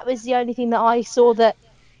 That was the only thing that I saw that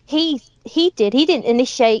he did. He didn't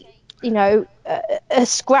initiate a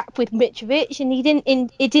scrap with Mitrovic,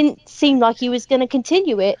 and it didn't seem like he was going to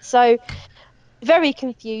continue it. So very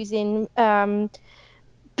confusing, a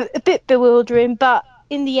bit bewildering, but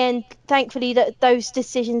in the end, thankfully, that those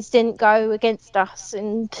decisions didn't go against us,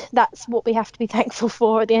 and that's what we have to be thankful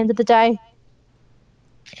for at the end of the day.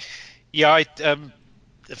 Yeah, the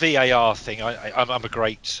VAR thing, I'm a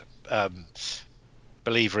great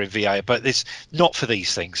believer in VAR, but it's not for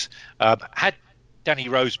these things. Had Danny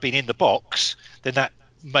Rose been in the box, then that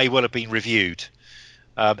may well have been reviewed.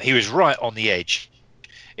 He was right on the edge.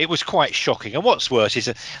 It was quite shocking. And what's worse is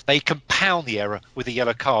that they compound the error with a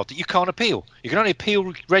yellow card that you can't appeal. You can only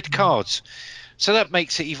appeal red cards. So that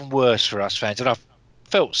makes it even worse for us fans. And I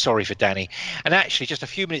felt sorry for Danny. And actually, just a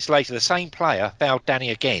few minutes later, the same player fouled Danny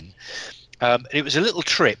again. It was a little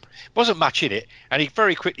trip. Wasn't much in it. And he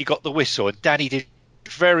very quickly got the whistle. And Danny did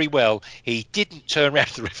very well. He didn't turn around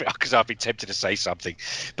to the referee, because I've been tempted to say something,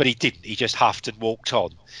 but he didn't. He just huffed and walked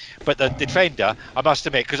on. But the defender, I must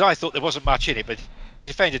admit, because I thought there wasn't much in it, but the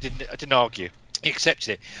defender didn't argue. He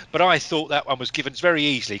accepted it. But I thought that one was given very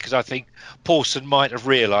easily, because I think Pawson might have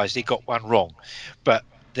realised he got one wrong. But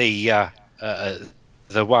the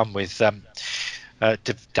one with Davidson,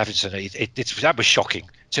 that was shocking.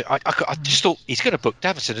 So I just thought he's going to book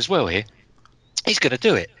Davidson as well here. He's going to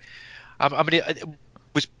do it. I mean, it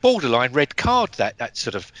was borderline red card, that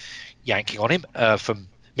sort of yanking on him from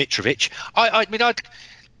Mitrovic.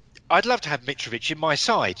 I'd love to have Mitrovic in my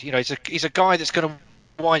side. You know, he's a guy that's going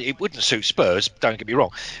to wind. It wouldn't suit Spurs, don't get me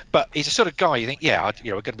wrong, but he's a sort of guy you think, we're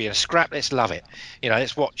going to be in a scrap. Let's love it. You know,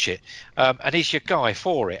 let's watch it. And he's your guy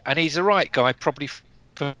for it. And he's the right guy, probably.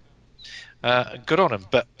 Good on him.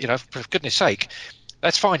 But you know, for goodness sake,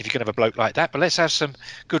 that's fine if you can have a bloke like that. But let's have some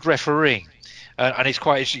good refereeing. And it's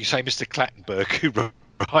quite interesting you say Mr. Clattenburg, who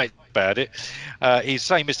writes about it. He's the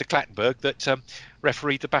same Mr. Clattenburg that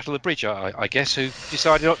refereed the Battle of the Bridge, I guess, who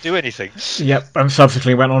decided not to do anything. Yep, and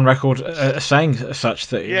subsequently went on record saying such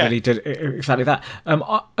that he really did exactly that.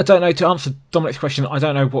 I don't know, to answer Dominic's question, I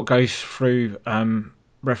don't know what goes through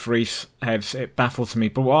referees' heads. It baffles me.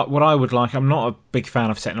 But what I would like, I'm not a big fan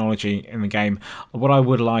of technology in the game. What I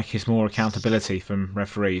would like is more accountability from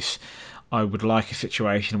referees. I would like a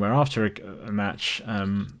situation where after a match,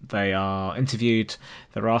 they are interviewed,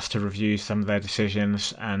 they're asked to review some of their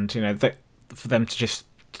decisions, and you know, for them to just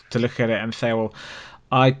to look at it and say, well,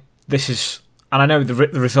 this is, and I know the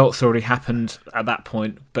results already happened at that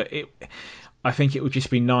point, but I think it would just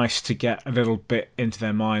be nice to get a little bit into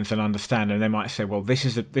their minds and understand, and they might say, well,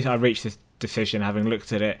 this I reached this decision having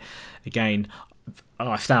looked at it again.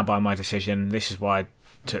 I stand by my decision. This is why I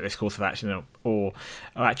took this course of action, or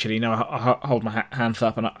actually no, I hold my hands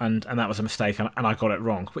up and that was a mistake and I got it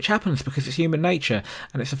wrong, which happens because it's human nature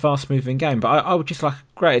and it's a fast moving game. But I would just like a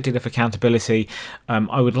greater deal of accountability.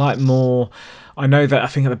 I would like more. I know that I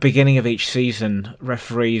think at the beginning of each season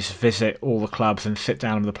referees visit all the clubs and sit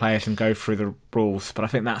down with the players and go through the rules, but I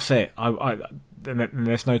think that's it.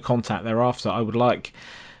 There's no contact thereafter. I would like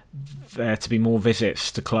there to be more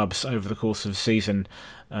visits to clubs over the course of the season,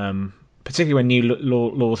 particularly when new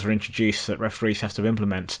laws are introduced that referees have to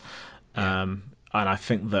implement. And I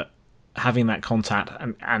think that having that contact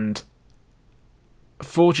and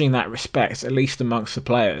forging that respect, at least amongst the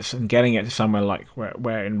players, and getting it to somewhere like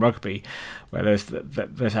where in rugby, where there's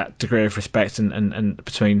that degree of respect and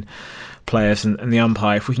between players and the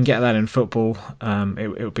umpire. If we can get that in football, it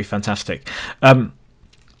would be fantastic.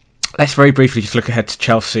 Let's very briefly just look ahead to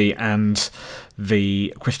Chelsea and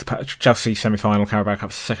the Chelsea semi-final, Carabao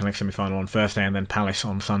Cup second leg semi-final on Thursday, and then Palace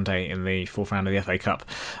on Sunday in the fourth round of the FA Cup,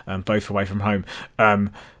 both away from home.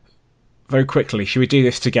 Very quickly, should we do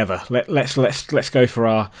this together? Let's go for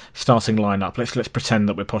our starting lineup. Let's pretend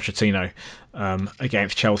that we're Pochettino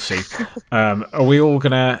against Chelsea. Are we all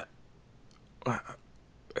gonna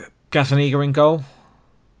Gazaniga in goal?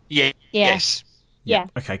 Yeah. Yes. Yeah.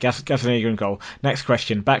 Okay, Gazaniga in goal. Next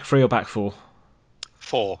question: back three or back four?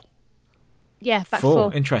 4. Yeah, back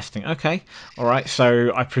four. Interesting. Okay, all right.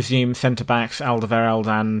 So I presume centre backs Alderweireld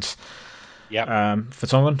and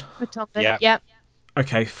Vertonghen. Yeah. Yep.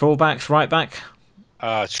 Okay, full backs, right back.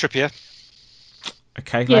 Trippier.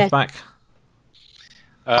 Okay, left back.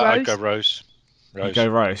 I'd go Rose. You go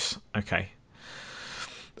Rose. Okay.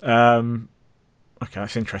 Okay,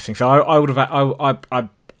 that's interesting. So I would have. I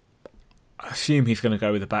assume he's going to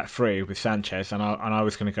go with the back three with Sanchez, and I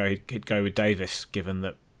was going to go. He'd go with Davis, given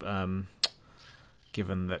that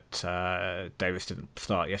Davis didn't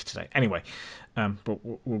start yesterday. Anyway, but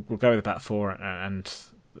we'll go with the back four and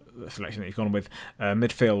the selection that you've gone with.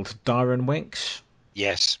 Midfield, Darren Winks.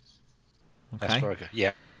 Yes. Okay. That's very good.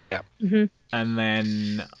 Yeah. Mm-hmm. And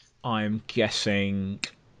then I'm guessing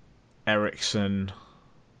Ericsson,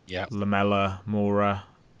 Lamella, Mora,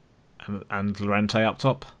 and Llorente up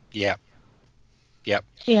top. Yeah.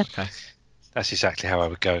 Okay. That's exactly how I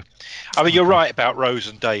would go. I mean, you're right about Rose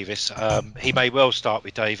and Davis. He may well start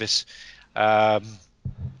with Davis.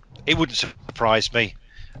 It wouldn't surprise me.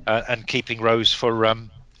 And keeping Rose for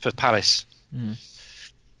Palace.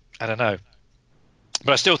 I don't know.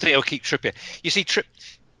 But I still think he'll keep Trippier. You see,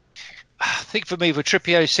 I think for me, with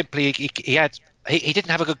Trippier, simply he didn't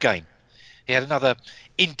have a good game. He had another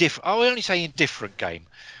indifferent. I will only say indifferent game,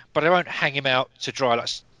 but I won't hang him out to dry like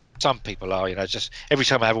some people are. You know, just every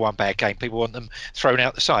time I have one bad game, people want them thrown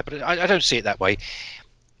out the side. But I don't see it that way.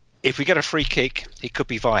 If we get a free kick, he could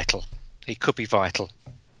be vital.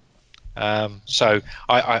 So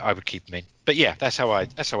I would keep him in. But yeah, that's how I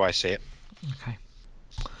see it. Okay.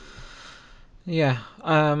 Yeah,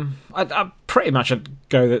 I pretty much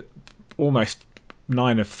go that almost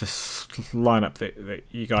 9 of the lineup that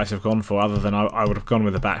you guys have gone for, other than I would have gone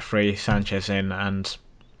with the back three, Sanchez in, and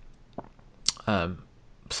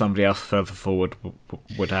somebody else further forward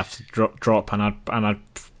would have to drop, and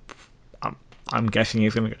I'm guessing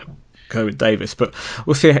he's going to go with Davis, but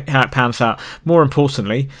we'll see how it pans out. More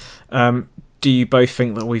importantly, do you both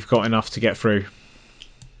think that we've got enough to get through?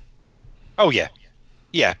 Oh yeah.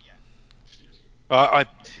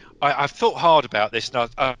 I've thought hard about this, and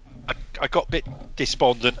I got a bit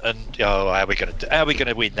despondent. And how are we going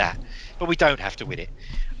to win that? But we don't have to win it.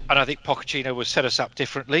 and I think Pochettino will set us up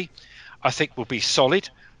differently. I think we'll be solid.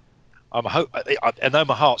 I know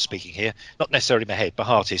my heart's speaking here, not necessarily my head, my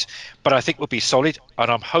heart is. But I think we'll be solid,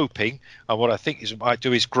 and I'm hoping, and what I think is we might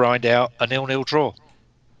do is grind out a 0-0 draw.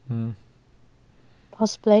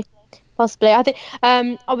 Possibly. I think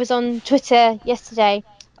I was on Twitter yesterday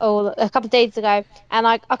or a couple of days ago,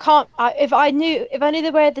 and if I knew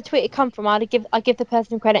where the tweet had come from, I'd give the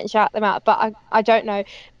person credit and shout them out. But I don't know.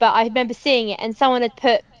 But I remember seeing it, and someone had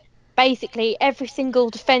put basically every single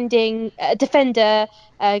defender,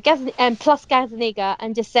 and plus Gazaniga,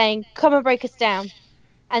 and just saying, "Come and break us down,"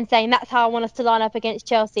 and saying that's how I want us to line up against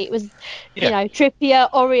Chelsea. It was, Yeah. Trippier,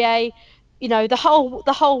 Aurier, the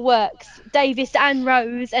whole works, Davis and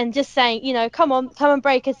Rose, and just saying, come on, come and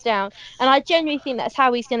break us down. And I genuinely think that's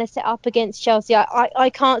how he's going to set up against Chelsea. I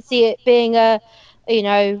can't see it being you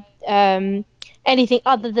know, anything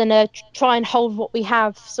other than a try and hold what we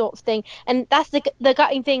have sort of thing. And that's the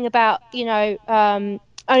gutting thing about,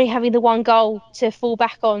 only having the one goal to fall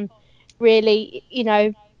back on, really,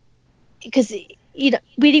 because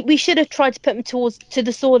we should have tried to put them to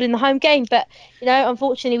the sword in the home game, but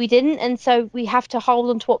unfortunately we didn't, and so we have to hold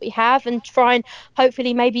on to what we have and try and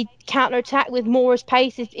hopefully maybe counter attack with Mora's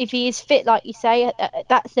pace if he is fit, like you say.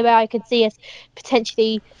 That's the way I could see us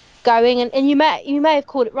potentially going, and you may have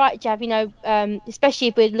called it right, Jav. Especially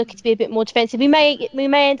if we're looking to be a bit more defensive, we may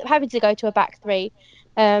end up having to go to a back three.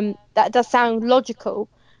 That does sound logical.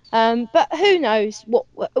 But who knows? What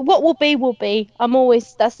will be will be. I'm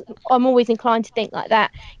always inclined to think like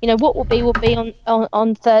that. What will be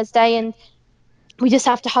on Thursday, and we just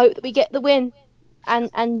have to hope that we get the win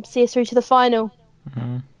and see us through to the final.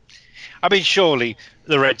 I mean, surely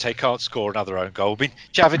Llorente can't score another own goal. I mean,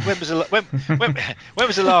 Javid, when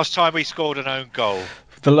was the last time we scored an own goal?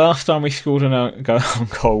 The last time we scored an own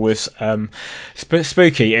goal was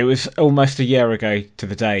spooky. It was almost a year ago to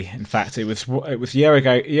the day. In fact, it was a year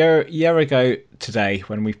ago today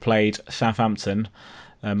when we played Southampton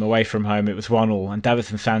away from home. It was 1-1, and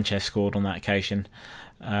Davinson Sanchez scored on that occasion.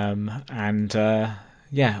 A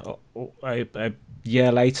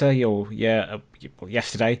year later,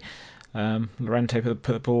 yesterday, Llorente put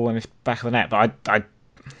the ball in his back of the net. But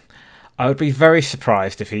I would be very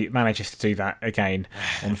surprised if he manages to do that again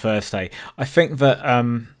on Thursday. I think that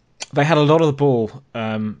they had a lot of the ball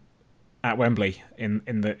at Wembley in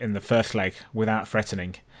the first leg without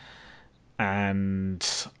threatening, and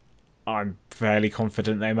I'm fairly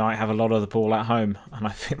confident they might have a lot of the ball at home, and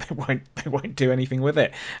I think they won't do anything with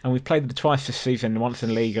it. And we've played them twice this season, once in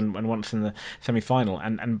the league and once in the semi-final,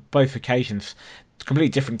 and both occasions completely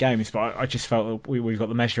different games. But I just felt that we've got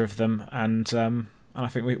the measure of them, and I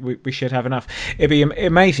think we should have enough. It'd be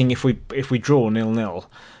amazing if we draw 0-0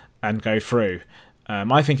 and go through.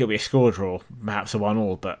 I think it'll be a score draw, perhaps a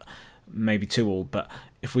 1-1, but maybe 2-2. But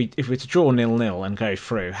if we were to draw 0-0 and go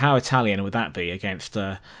through, how Italian would that be against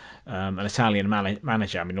an Italian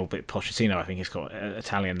manager? I mean, albeit Pochettino, I think he's got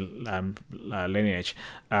Italian lineage.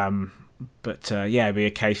 It'd be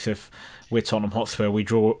a case of we're Tottenham Hotspur, we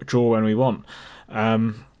draw when we want.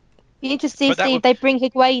 Be interesting to see if they bring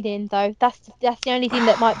Higuain in, though. That's the only thing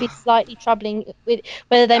that might be slightly troubling, with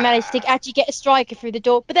whether they manage to actually get a striker through the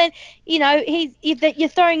door. But then, you're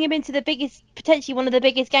throwing him into potentially one of the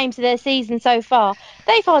biggest games of their season so far.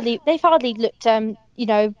 They've hardly looked,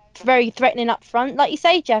 very threatening up front, like you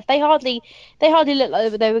say, Jeff. They hardly looked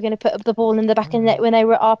like they were going to put the ball in the back of the net when they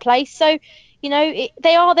were at our place. So,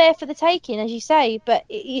 they are there for the taking, as you say. But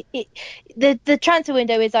the transfer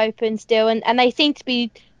window is open still, and they seem to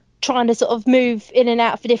be trying to sort of move in and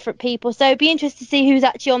out for different people. So it'd be interesting to see who's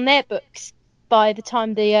actually on their books by the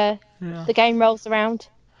time the game rolls around.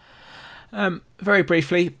 Very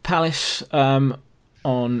briefly, Palace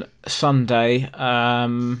on Sunday.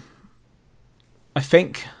 I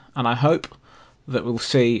think and I hope that we'll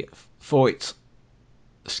see Foyt,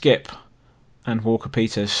 Skip and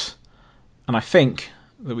Walker-Peters. And I think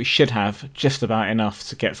that we should have just about enough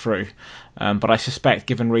to get through. But I suspect,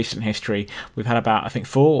 given recent history, we've had about, I think,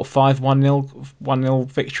 4 or 5 1-0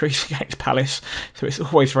 victories against Palace. So it's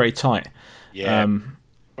always very tight. Yeah,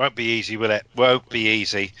 won't be easy, will it? Won't be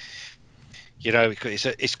easy.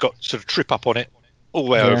 It's got sort of trip up on it all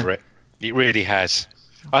the way over it. It really has.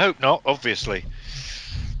 I hope not, obviously.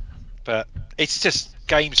 But it's just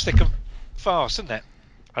games thick and fast, isn't it?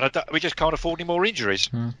 And we just can't afford any more injuries.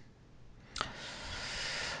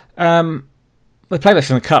 They played us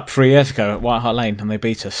in the Cup 3 years ago at White Hart Lane and they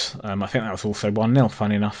beat us. I think that was also 1-0,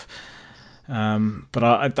 funny enough.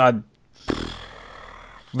 But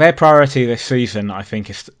their priority this season, I think,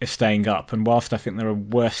 is staying up. And whilst I think there are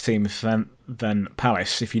worse teams than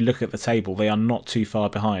Palace, if you look at the table, they are not too far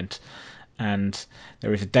behind. and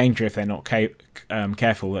there is a danger if they're not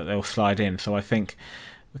careful that they'll slide in. So I think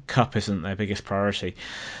the cup isn't their biggest priority.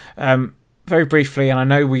 Very briefly,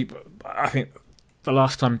 and I think the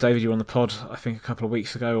last time, David, you were on the pod, I think a couple of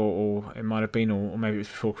weeks ago, or it might have been, or maybe it was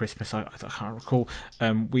before Christmas, I can't recall.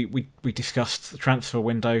 We discussed the transfer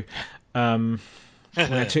window. We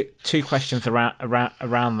had two questions around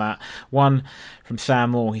that. One from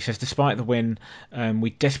Sam Moore. He says, despite the win, we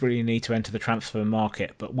desperately need to enter the transfer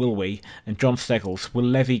market, but will we? And John Steggles, will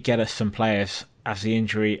Levy get us some players as the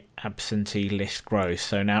injury absentee list grows?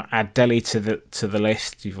 So now add Delhi to the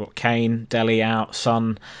list. You've got Kane, Delhi out,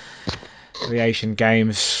 Son, the Asian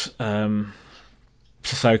Games, Sissoko,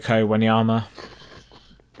 Wanyama.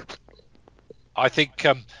 I think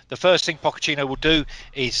the first thing Pochettino will do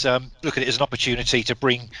is look at it as an opportunity to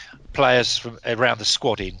bring players from around the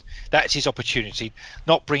squad in. That's his opportunity,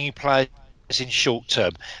 not bringing players in short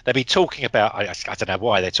term. They've been talking about, I don't know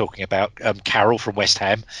why they're talking about Carroll from West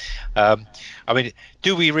Ham. I mean,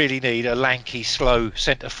 do we really need a lanky, slow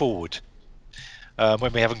centre forward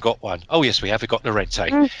when we haven't got one? Oh yes, we have. We've got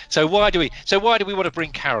Llorente. So why do we want to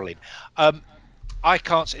bring Carroll in? I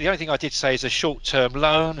can't see. The only thing I did say is a short-term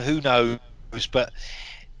loan. Who knows? But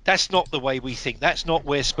that's not the way we think. That's not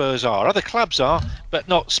where Spurs are. Other clubs are, but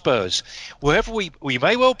not Spurs. Wherever we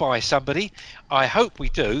may well buy somebody, I hope we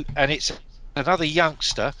do, and it's another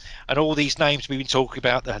youngster, and all these names we've been talking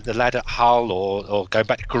about, the lad at Hull, or going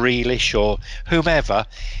back to Grealish or whomever,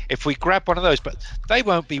 if we grab one of those, but they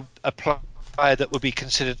won't be a player that would be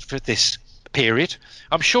considered for this period.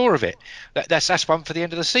 I'm sure of it. That's one for the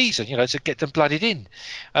end of the season, to get them blooded in.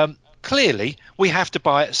 Clearly, we have to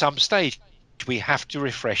buy at some stage. We have to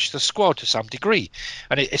refresh the squad to some degree,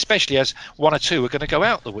 and especially as one or two are going to go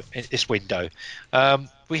out this window.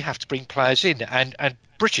 We have to bring players in, and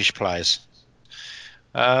British players.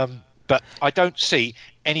 But I don't see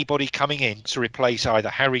anybody coming in to replace either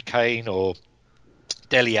Harry Kane or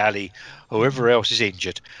Dele Alli, whoever else is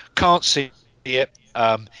injured. Can't see it.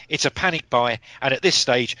 It's a panic buy, and at this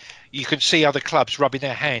stage you can see other clubs rubbing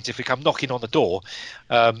their hands if we come knocking on the door,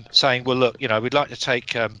 saying, well look, we'd like to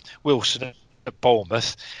take Wilson at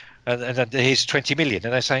Bournemouth, and here's 20 million,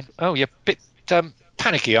 and they're saying, oh, you're a bit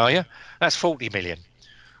panicky, are you? That's 40 million,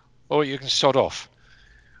 or you can sod off.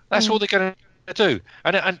 That's all they're going to do,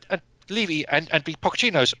 and Levy and be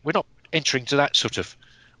Pochettino's. We're not entering to that sort of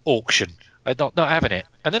auction. They're not having it,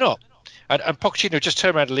 and they're not. And Pochettino just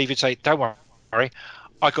turn around to Levy and say, don't worry,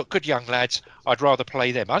 I got good young lads. I'd rather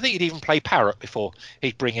play them. I think he'd even play Parrott before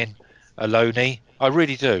he'd bring in a loanee. I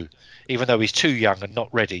really do, even though he's too young and not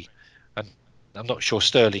ready. And I'm not sure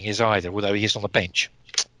Sterling is either, although he is on the bench.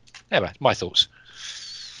 Anyway, my thoughts.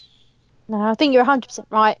 No, I think you're 100%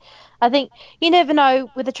 right. I think you never know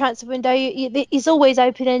with the transfer window. It's always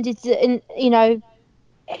open-ended, and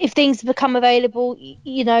if things become available,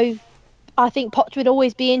 I think Poch would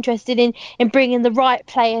always be interested in bringing the right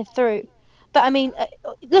player through. But I mean,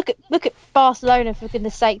 look at Barcelona, for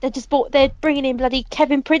goodness sake. They're bringing in bloody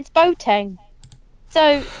Kevin Prince Boateng.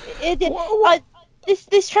 So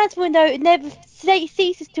this transfer window never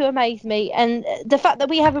ceases to amaze me, and the fact that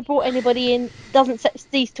we haven't brought anybody in doesn't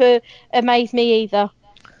cease to amaze me either.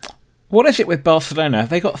 What is it with Barcelona? Have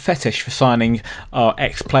they got a fetish for signing our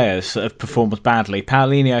ex-players that have performed badly?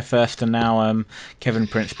 Paulinho first, and now Kevin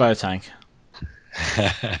Prince Boateng.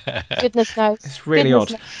 Goodness knows. It's really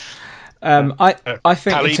odd. I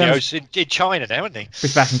think Paulinho's in China now, isn't he?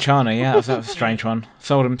 He's back in China. Yeah, that was a strange one.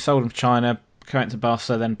 Sold him to China, came to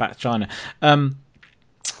Barca, then back to China.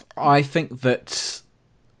 I think that.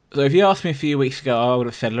 So if you asked me a few weeks ago, I would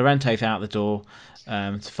have said Llorente's out the door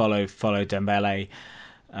to follow Dembele.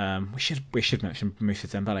 We should mention Moussa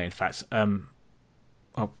Dembele. In fact,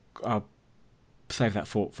 I'll save that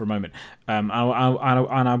for a moment. And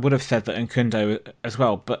I would have said that Nkundo as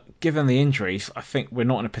well, but given the injuries, I think we're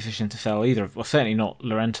not in a position to sell either. Well, certainly not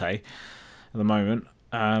Llorente at the moment.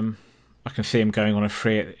 I can see him going on a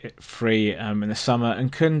free in the summer.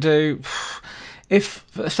 Nkundo, if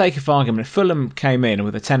for the sake of argument, if Fulham came in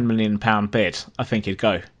with a £10 million bid, I think he'd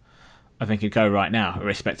go. I think he'd go right now,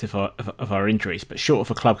 irrespective of our injuries. But short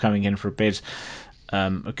of a club coming in for a bid,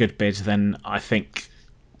 a good bid, then I think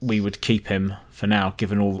we would keep him for now,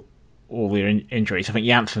 given all the injuries. I think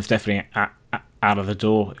Janssen's definitely out of the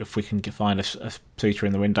door if we can find a suitor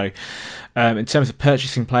in the window. In terms of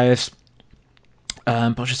purchasing players,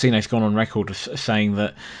 Pochettino's gone on record as saying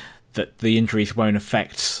that the injuries won't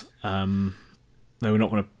affect. We're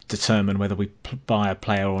not going to determine whether we buy a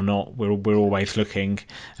player or not. We're always looking,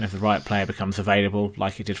 and if the right player becomes available,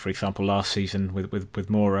 like he did, for example, last season with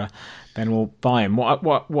Mora, then we'll buy him.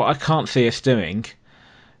 What I can't see us doing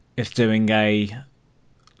is doing a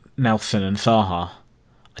Nelson and Saha.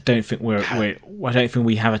 I don't think I don't think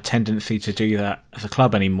we have a tendency to do that as a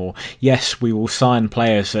club anymore. Yes, we will sign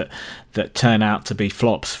players that turn out to be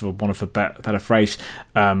flops, for want of a better phrase.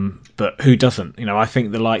 But who doesn't? I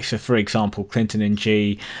think the likes of, for example, Clinton and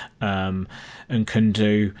and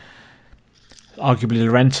Kundu, arguably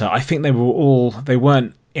Llorente. I think they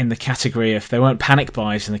weren't in the category of, they weren't panic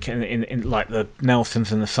buys in like the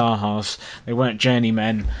Nelsons and the Sahas. They weren't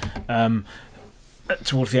journeymen.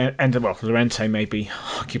 Towards the end of, well, Llorente maybe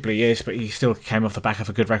arguably is, but he still came off the back of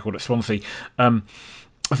a good record at Swansea. I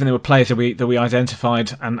think there were players that we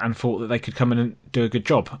identified and thought that they could come in and do a good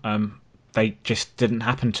job. They just didn't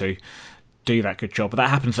happen to do that good job. But that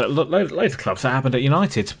happens at loads of clubs. That happened at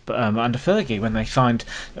United under Fergie when they signed.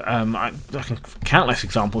 I can countless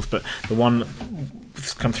examples, but the one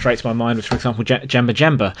that's come straight to my mind was, for example,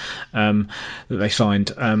 Jemba that they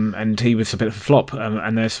signed, and he was a bit of a flop.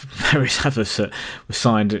 And there's various others that were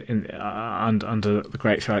signed under the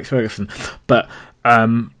great Sir Alex Ferguson. But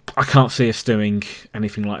I can't see us doing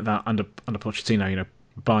anything like that under Pochettino.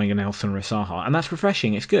 Buying a Nelson or a Saha, and that's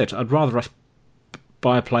refreshing. It's good. I'd rather us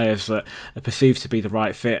buy players that are perceived to be the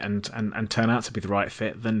right fit and turn out to be the right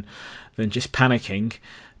fit than just panicking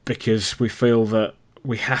because we feel that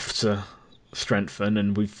we have to strengthen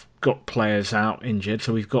and we've got players out injured,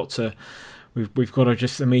 so we've got to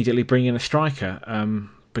just immediately bring in a striker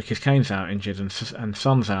because Kane's out injured and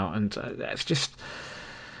Son's out, and that's just,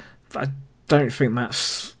 I don't think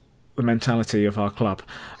that's the mentality of our club.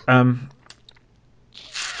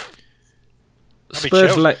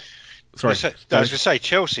 Spurs. Sorry. I was going to say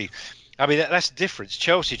Chelsea. I mean, that's the difference.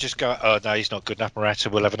 Chelsea just go, oh no, he's not good enough, Morata,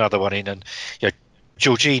 we'll have another one in. And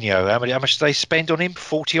Jorginho, how much do they spend on him?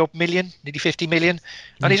 40 odd million, nearly 50 million,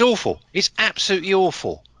 and he's awful. He's absolutely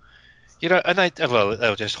awful. And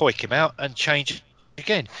they'll just hoik him out and change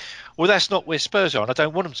again. Well, that's not where Spurs are, and I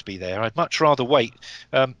don't want them to be there. I'd much rather wait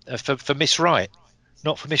for Miss Right,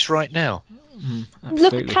 not for Miss Right now.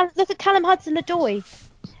 Look at Callum Hudson-Odoi.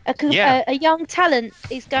 A young talent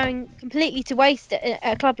is going completely to waste at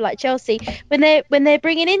a club like Chelsea when they're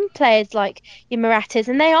bringing in players like your Moratas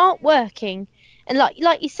and they aren't working. And like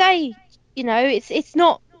you say, it's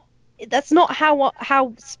not. That's not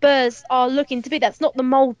how Spurs are looking to be. That's not the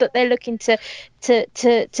mould that they're looking to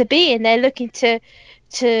be in. They're looking to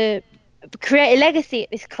create a legacy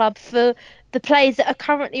at this club for the players that are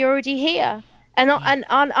currently already here. And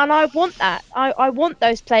I want that. I want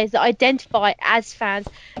those players that identify as fans.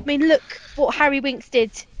 I mean, look what Harry Winks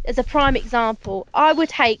did as a prime example. I would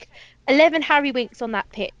take 11 Harry Winks on that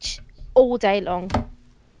pitch all day long.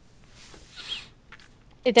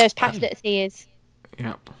 If they're as passionate as he is.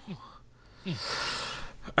 Yep.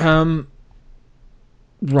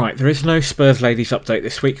 Right, there is no Spurs ladies update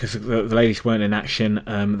this week because the ladies weren't in action.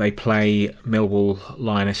 They play Millwall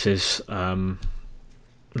Lionesses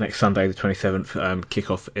next Sunday, the 27th.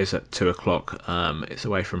 Kickoff is at 2:00. It's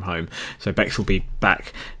away from home. So Bex will be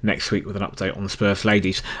back next week with an update on the Spurs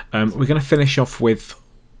ladies. We're going to finish off with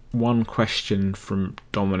one question from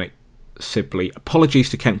Dominic Sibley.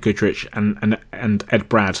 Apologies to Kent Goodrich and Ed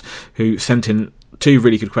Brad, who sent in two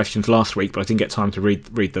really good questions last week, but I didn't get time to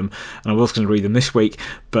read them, and I was going to read them this week,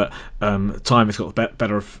 but time has got the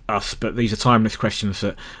better of us. But these are timeless questions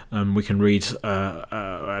that we can read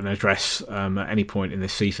and address at any point in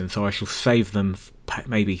this season, so I shall save them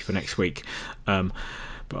maybe for next week. But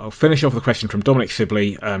I'll finish off with a question from Dominic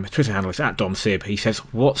Sibley. Twitter handle is @DomSib. He says,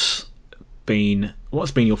 what's been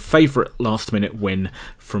your favourite last minute win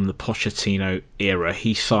from the Pochettino era?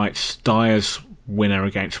 He cites Dyer's winner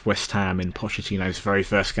against West Ham in Pochettino's very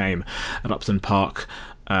first game at Upton Park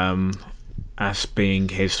as being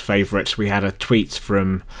his favourite. We had a tweet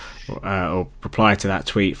from or reply to that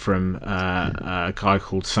tweet from a guy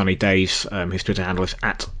called Sunny Days. His Twitter handle is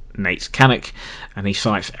 @Nate Cannock, and he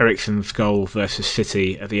cites Eriksen's goal versus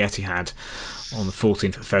City at the Etihad on the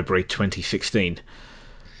 14th of February 2016.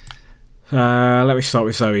 Let me start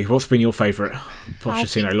with Zoe. What's been your favourite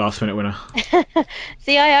Pochettino last minute winner?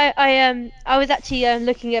 See, I was actually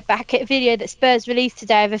looking back at a video that Spurs released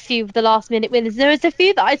today of a few of the last minute winners. There was a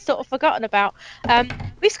few that I'd sort of forgotten about.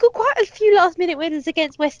 We scored quite a few last minute winners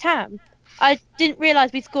against West Ham. I didn't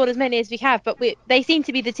realise we scored as many as we have, but they seem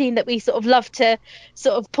to be the team that we sort of love to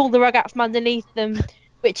sort of pull the rug out from underneath them,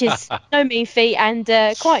 which is no mean feat and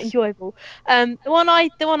quite enjoyable. The one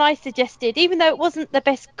I suggested, even though it wasn't the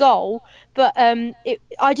best goal, but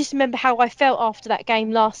I just remember how I felt after that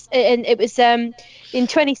game and it was in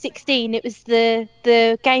 2016. It was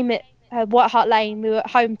the game at White Hart Lane. We were at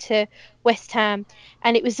home to West Ham,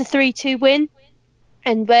 and it was a 3-2 win,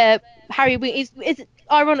 and where Harry Winks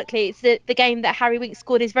ironically, it's the game that Harry Winks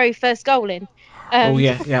scored his very first goal in. Oh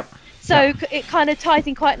yeah, yeah. So it kind of ties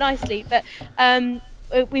in quite nicely. But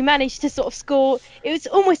we managed to sort of score. It was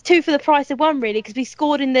almost two for the price of one, really, because we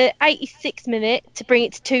scored in the 86th minute to bring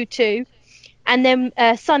it to 2-2, and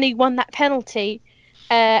then Sonny won that penalty,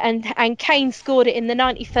 and Kane scored it in the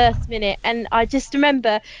 91st minute. And I just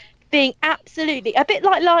remember being absolutely a bit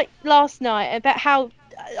like last night, about how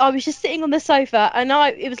I was just sitting on the sofa, and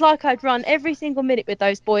it was like I'd run every single minute with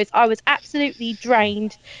those boys. I was absolutely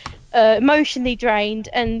drained, emotionally drained,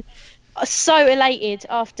 and so elated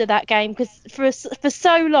after that game, because for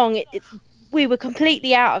so long we were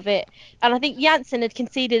completely out of it. And I think Janssen had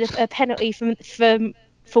conceded a penalty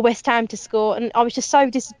for West Ham to score, and I was just so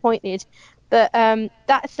disappointed. But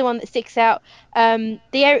that's the one that sticks out. The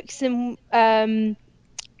Ericsson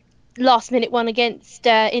last minute one against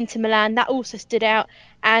Inter Milan, that also stood out,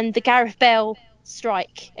 and the Gareth Bale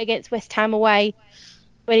strike against West Ham away,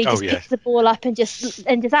 when he Oh just yeah. picks the ball up and just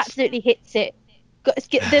absolutely hits it.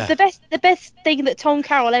 The best thing that Tom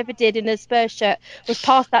Carroll ever did in a Spurs shirt was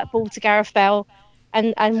pass that ball to Gareth Bale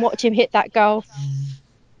and watch him hit that goal.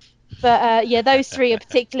 But yeah, those three are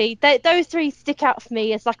particularly those three stick out for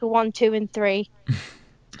me as like a 1, 2, and 3.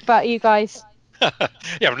 But you guys? You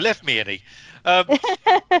haven't left me any. I,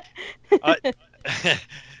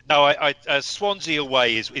 no, Swansea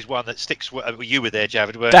away is one that sticks. You were there,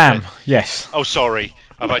 Javid, weren't Damn. you? Yes. Oh, sorry.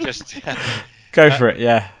 Have I just? Go for it.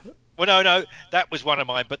 Yeah. Well, no, that was one of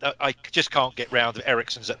mine, but I just can't get round the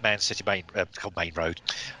Ericsson's at Man City Main Road,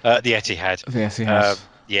 the Etihad. Yes, he has.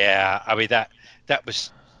 Yeah, I mean that was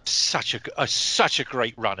such a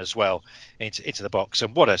great run as well into the box,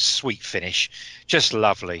 and what a sweet finish, just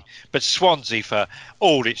lovely. But Swansea, for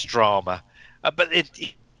all its drama, but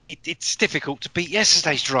it's difficult to beat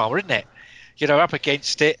yesterday's drama, isn't it? You know, up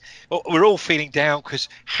against it, we're all feeling down because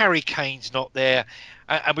Harry Kane's not there,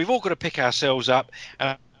 and we've all got to pick ourselves up.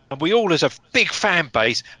 And we all, as a big fan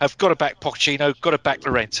base, have got to back Pochettino, got to back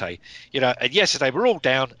Llorente. You know, and yesterday we're all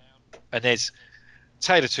down, and there's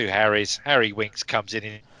Taylor to Harry's. Harry Winks comes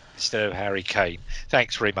in instead of Harry Kane.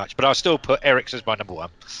 Thanks very much. But I'll still put Eriksen as my number one.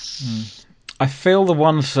 I feel the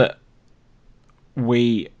ones that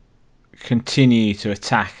we continue to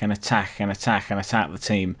attack the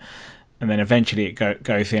team, and then eventually it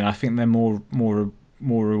goes in. I think they're more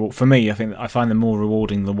reward for me. I find them more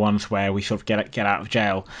rewarding, the ones where we sort of get out of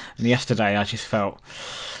jail. And yesterday, I just felt,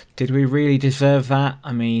 did we really deserve that?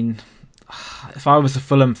 I mean, if I was a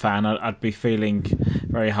Fulham fan, I'd be feeling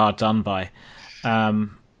very hard done by.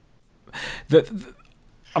 I'm going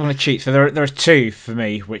to cheat. So there are two for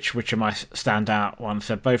me, which are my standout ones.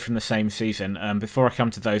 They're both from the same season. Before I come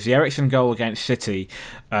to those, the Ericsson goal against City,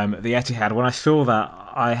 at the Etihad. When I saw that,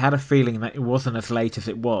 I had a feeling that it wasn't as late as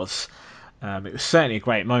it was. It was certainly a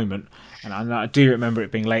great moment, and I do remember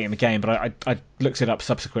it being late in the game. But I looked it up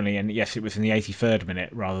subsequently, and yes, it was in the 83rd minute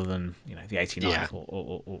rather than the 89th, Yeah.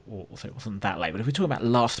 or so it wasn't that late. But if we're talking about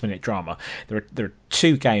last minute drama, there are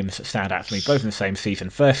two games that stand out to me, both in the same season.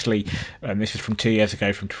 Firstly, this was from 2 years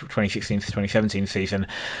ago, from 2016 to 2017 season,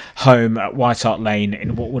 home at White Hart Lane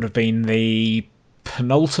in what would have been the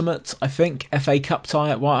penultimate, I think, FA Cup tie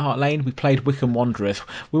at White Hart Lane. We played Wycombe Wanderers.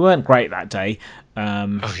 We weren't great that day.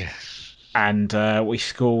 Oh yeah. And we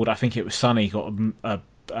scored, I think it was Sonny got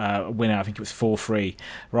a winner, I think it was 4-3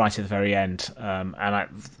 right at the very end, and I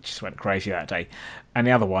just went crazy that day. And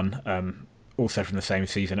the other one, also from the same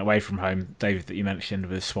season, away from home, David, that you mentioned,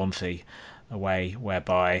 was Swansea away,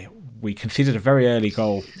 whereby we conceded a very early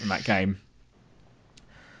goal in that game.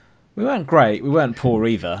 We weren't great, we weren't poor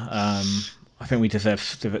either. I think we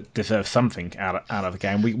deserve something out of the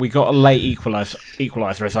game. We got a late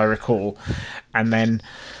equaliser, as I recall, and then...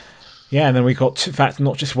 Yeah, and then we got, in fact,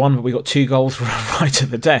 not just one, but we got two goals right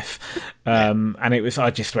at the death. And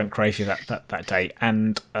I just went crazy that day.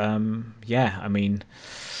 And yeah, I mean,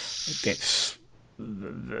 it's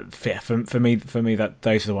for me that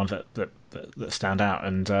those are the ones that stand out.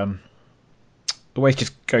 And always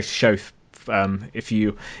just goes to show, if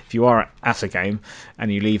you are at a game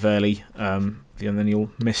and you leave early, then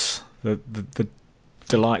you'll miss the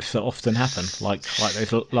delights that often happen, like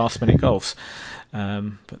those last minute goals.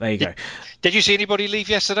 But there you go. Did you see anybody leave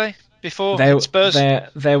yesterday before Spurs?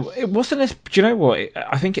 It wasn't as. Do you know what?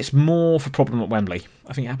 I think it's more of a problem at Wembley.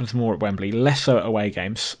 I think it happens more at Wembley, less so at away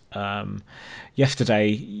games.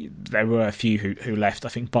 Yesterday there were a few who left. I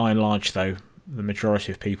think by and large, though, the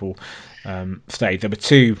majority of people stayed. There were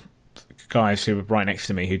two guys who were right next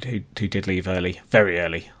to me who did leave early, very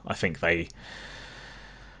early. I think they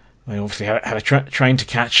they obviously had a train to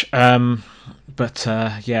catch. But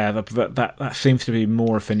yeah, that seems to be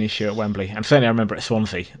more of an issue at Wembley, and certainly I remember at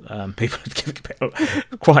Swansea,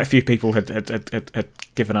 quite a few people had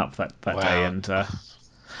given up that day, and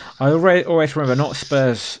I always remember not a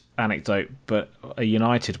Spurs anecdote, but a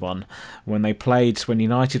United one when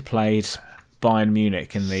United played Bayern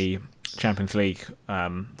Munich in the Champions League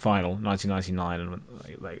final 1999, and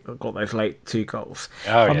they got those late 2 goals.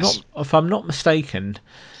 If I'm not mistaken,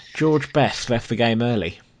 George Best left the game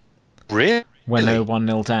early. Really? When they were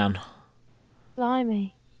 1-0 down.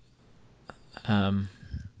 Blimey.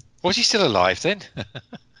 Was he still alive then?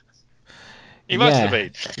 He must have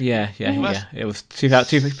been. Yeah. It was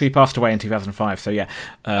 2000. He passed away in 2005. So yeah.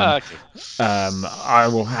 Okay. I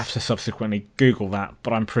will have to subsequently Google that,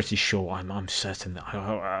 but I'm pretty sure. I'm certain that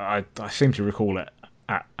I seem to recall it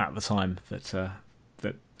at the time that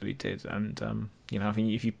he did. And I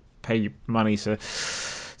think if you pay your money to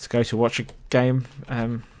go to watch a game,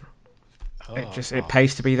 it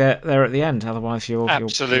pays to be there at the end. Otherwise,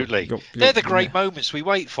 absolutely. They're the great moments we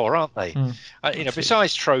wait for, aren't they?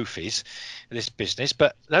 Besides trophies, this business,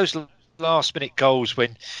 but those last-minute goals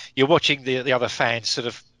when you're watching the other fans sort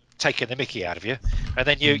of taking the mickey out of you, and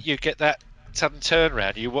then you get that sudden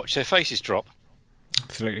turnaround. You watch their faces drop.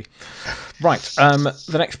 Absolutely. Right.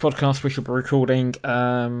 The next podcast we shall be recording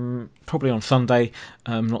probably on Sunday.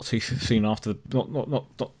 Not too soon after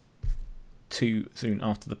not too soon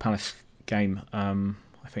after the Palace game.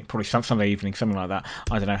 I think probably Sunday evening, something like that.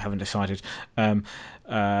 I don't know, haven't decided. But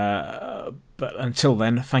until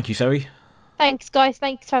then, thank you, Zoe. Thanks, guys.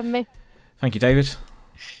 Thanks for having me. Thank you, David.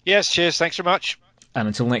 Yes, cheers. Thanks very much. And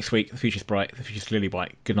until next week, the future's bright, the future's lily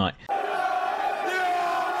white. Good night.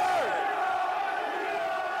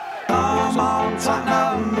 Come on,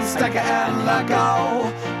 Tottenham, stick it in the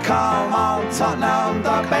goal. Come on, Tottenham,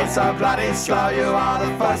 the beats are bloody slow. You are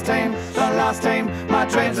the first team, the last team my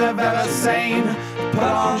dreams have ever seen. Put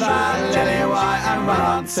on that lily white and run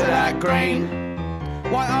on to that green.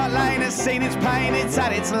 White Hart Lane has seen its pain, it's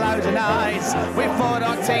had its loads of nights. We fought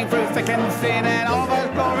our team through thick and thin and all those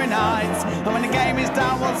glory nights. And when the game is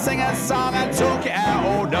done, we'll sing a song and talk it out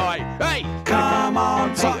all night. Hey! Come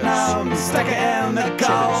on, Tottenham, stick it in the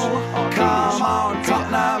goal. Come on,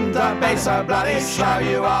 Tottenham, don't be so bloody slow.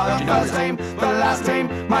 You are the first team, the last team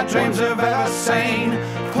my dreams have ever seen.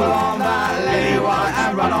 Pull on that lily white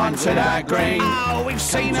and run on to that green. Oh, we've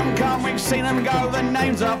seen them come, we've seen them go, the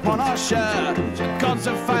names up on our shirt. Gods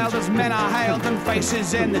have failed as men are hailed and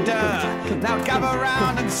faces in the dirt. Now gather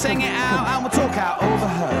round and sing it out and we'll talk out over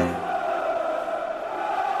her.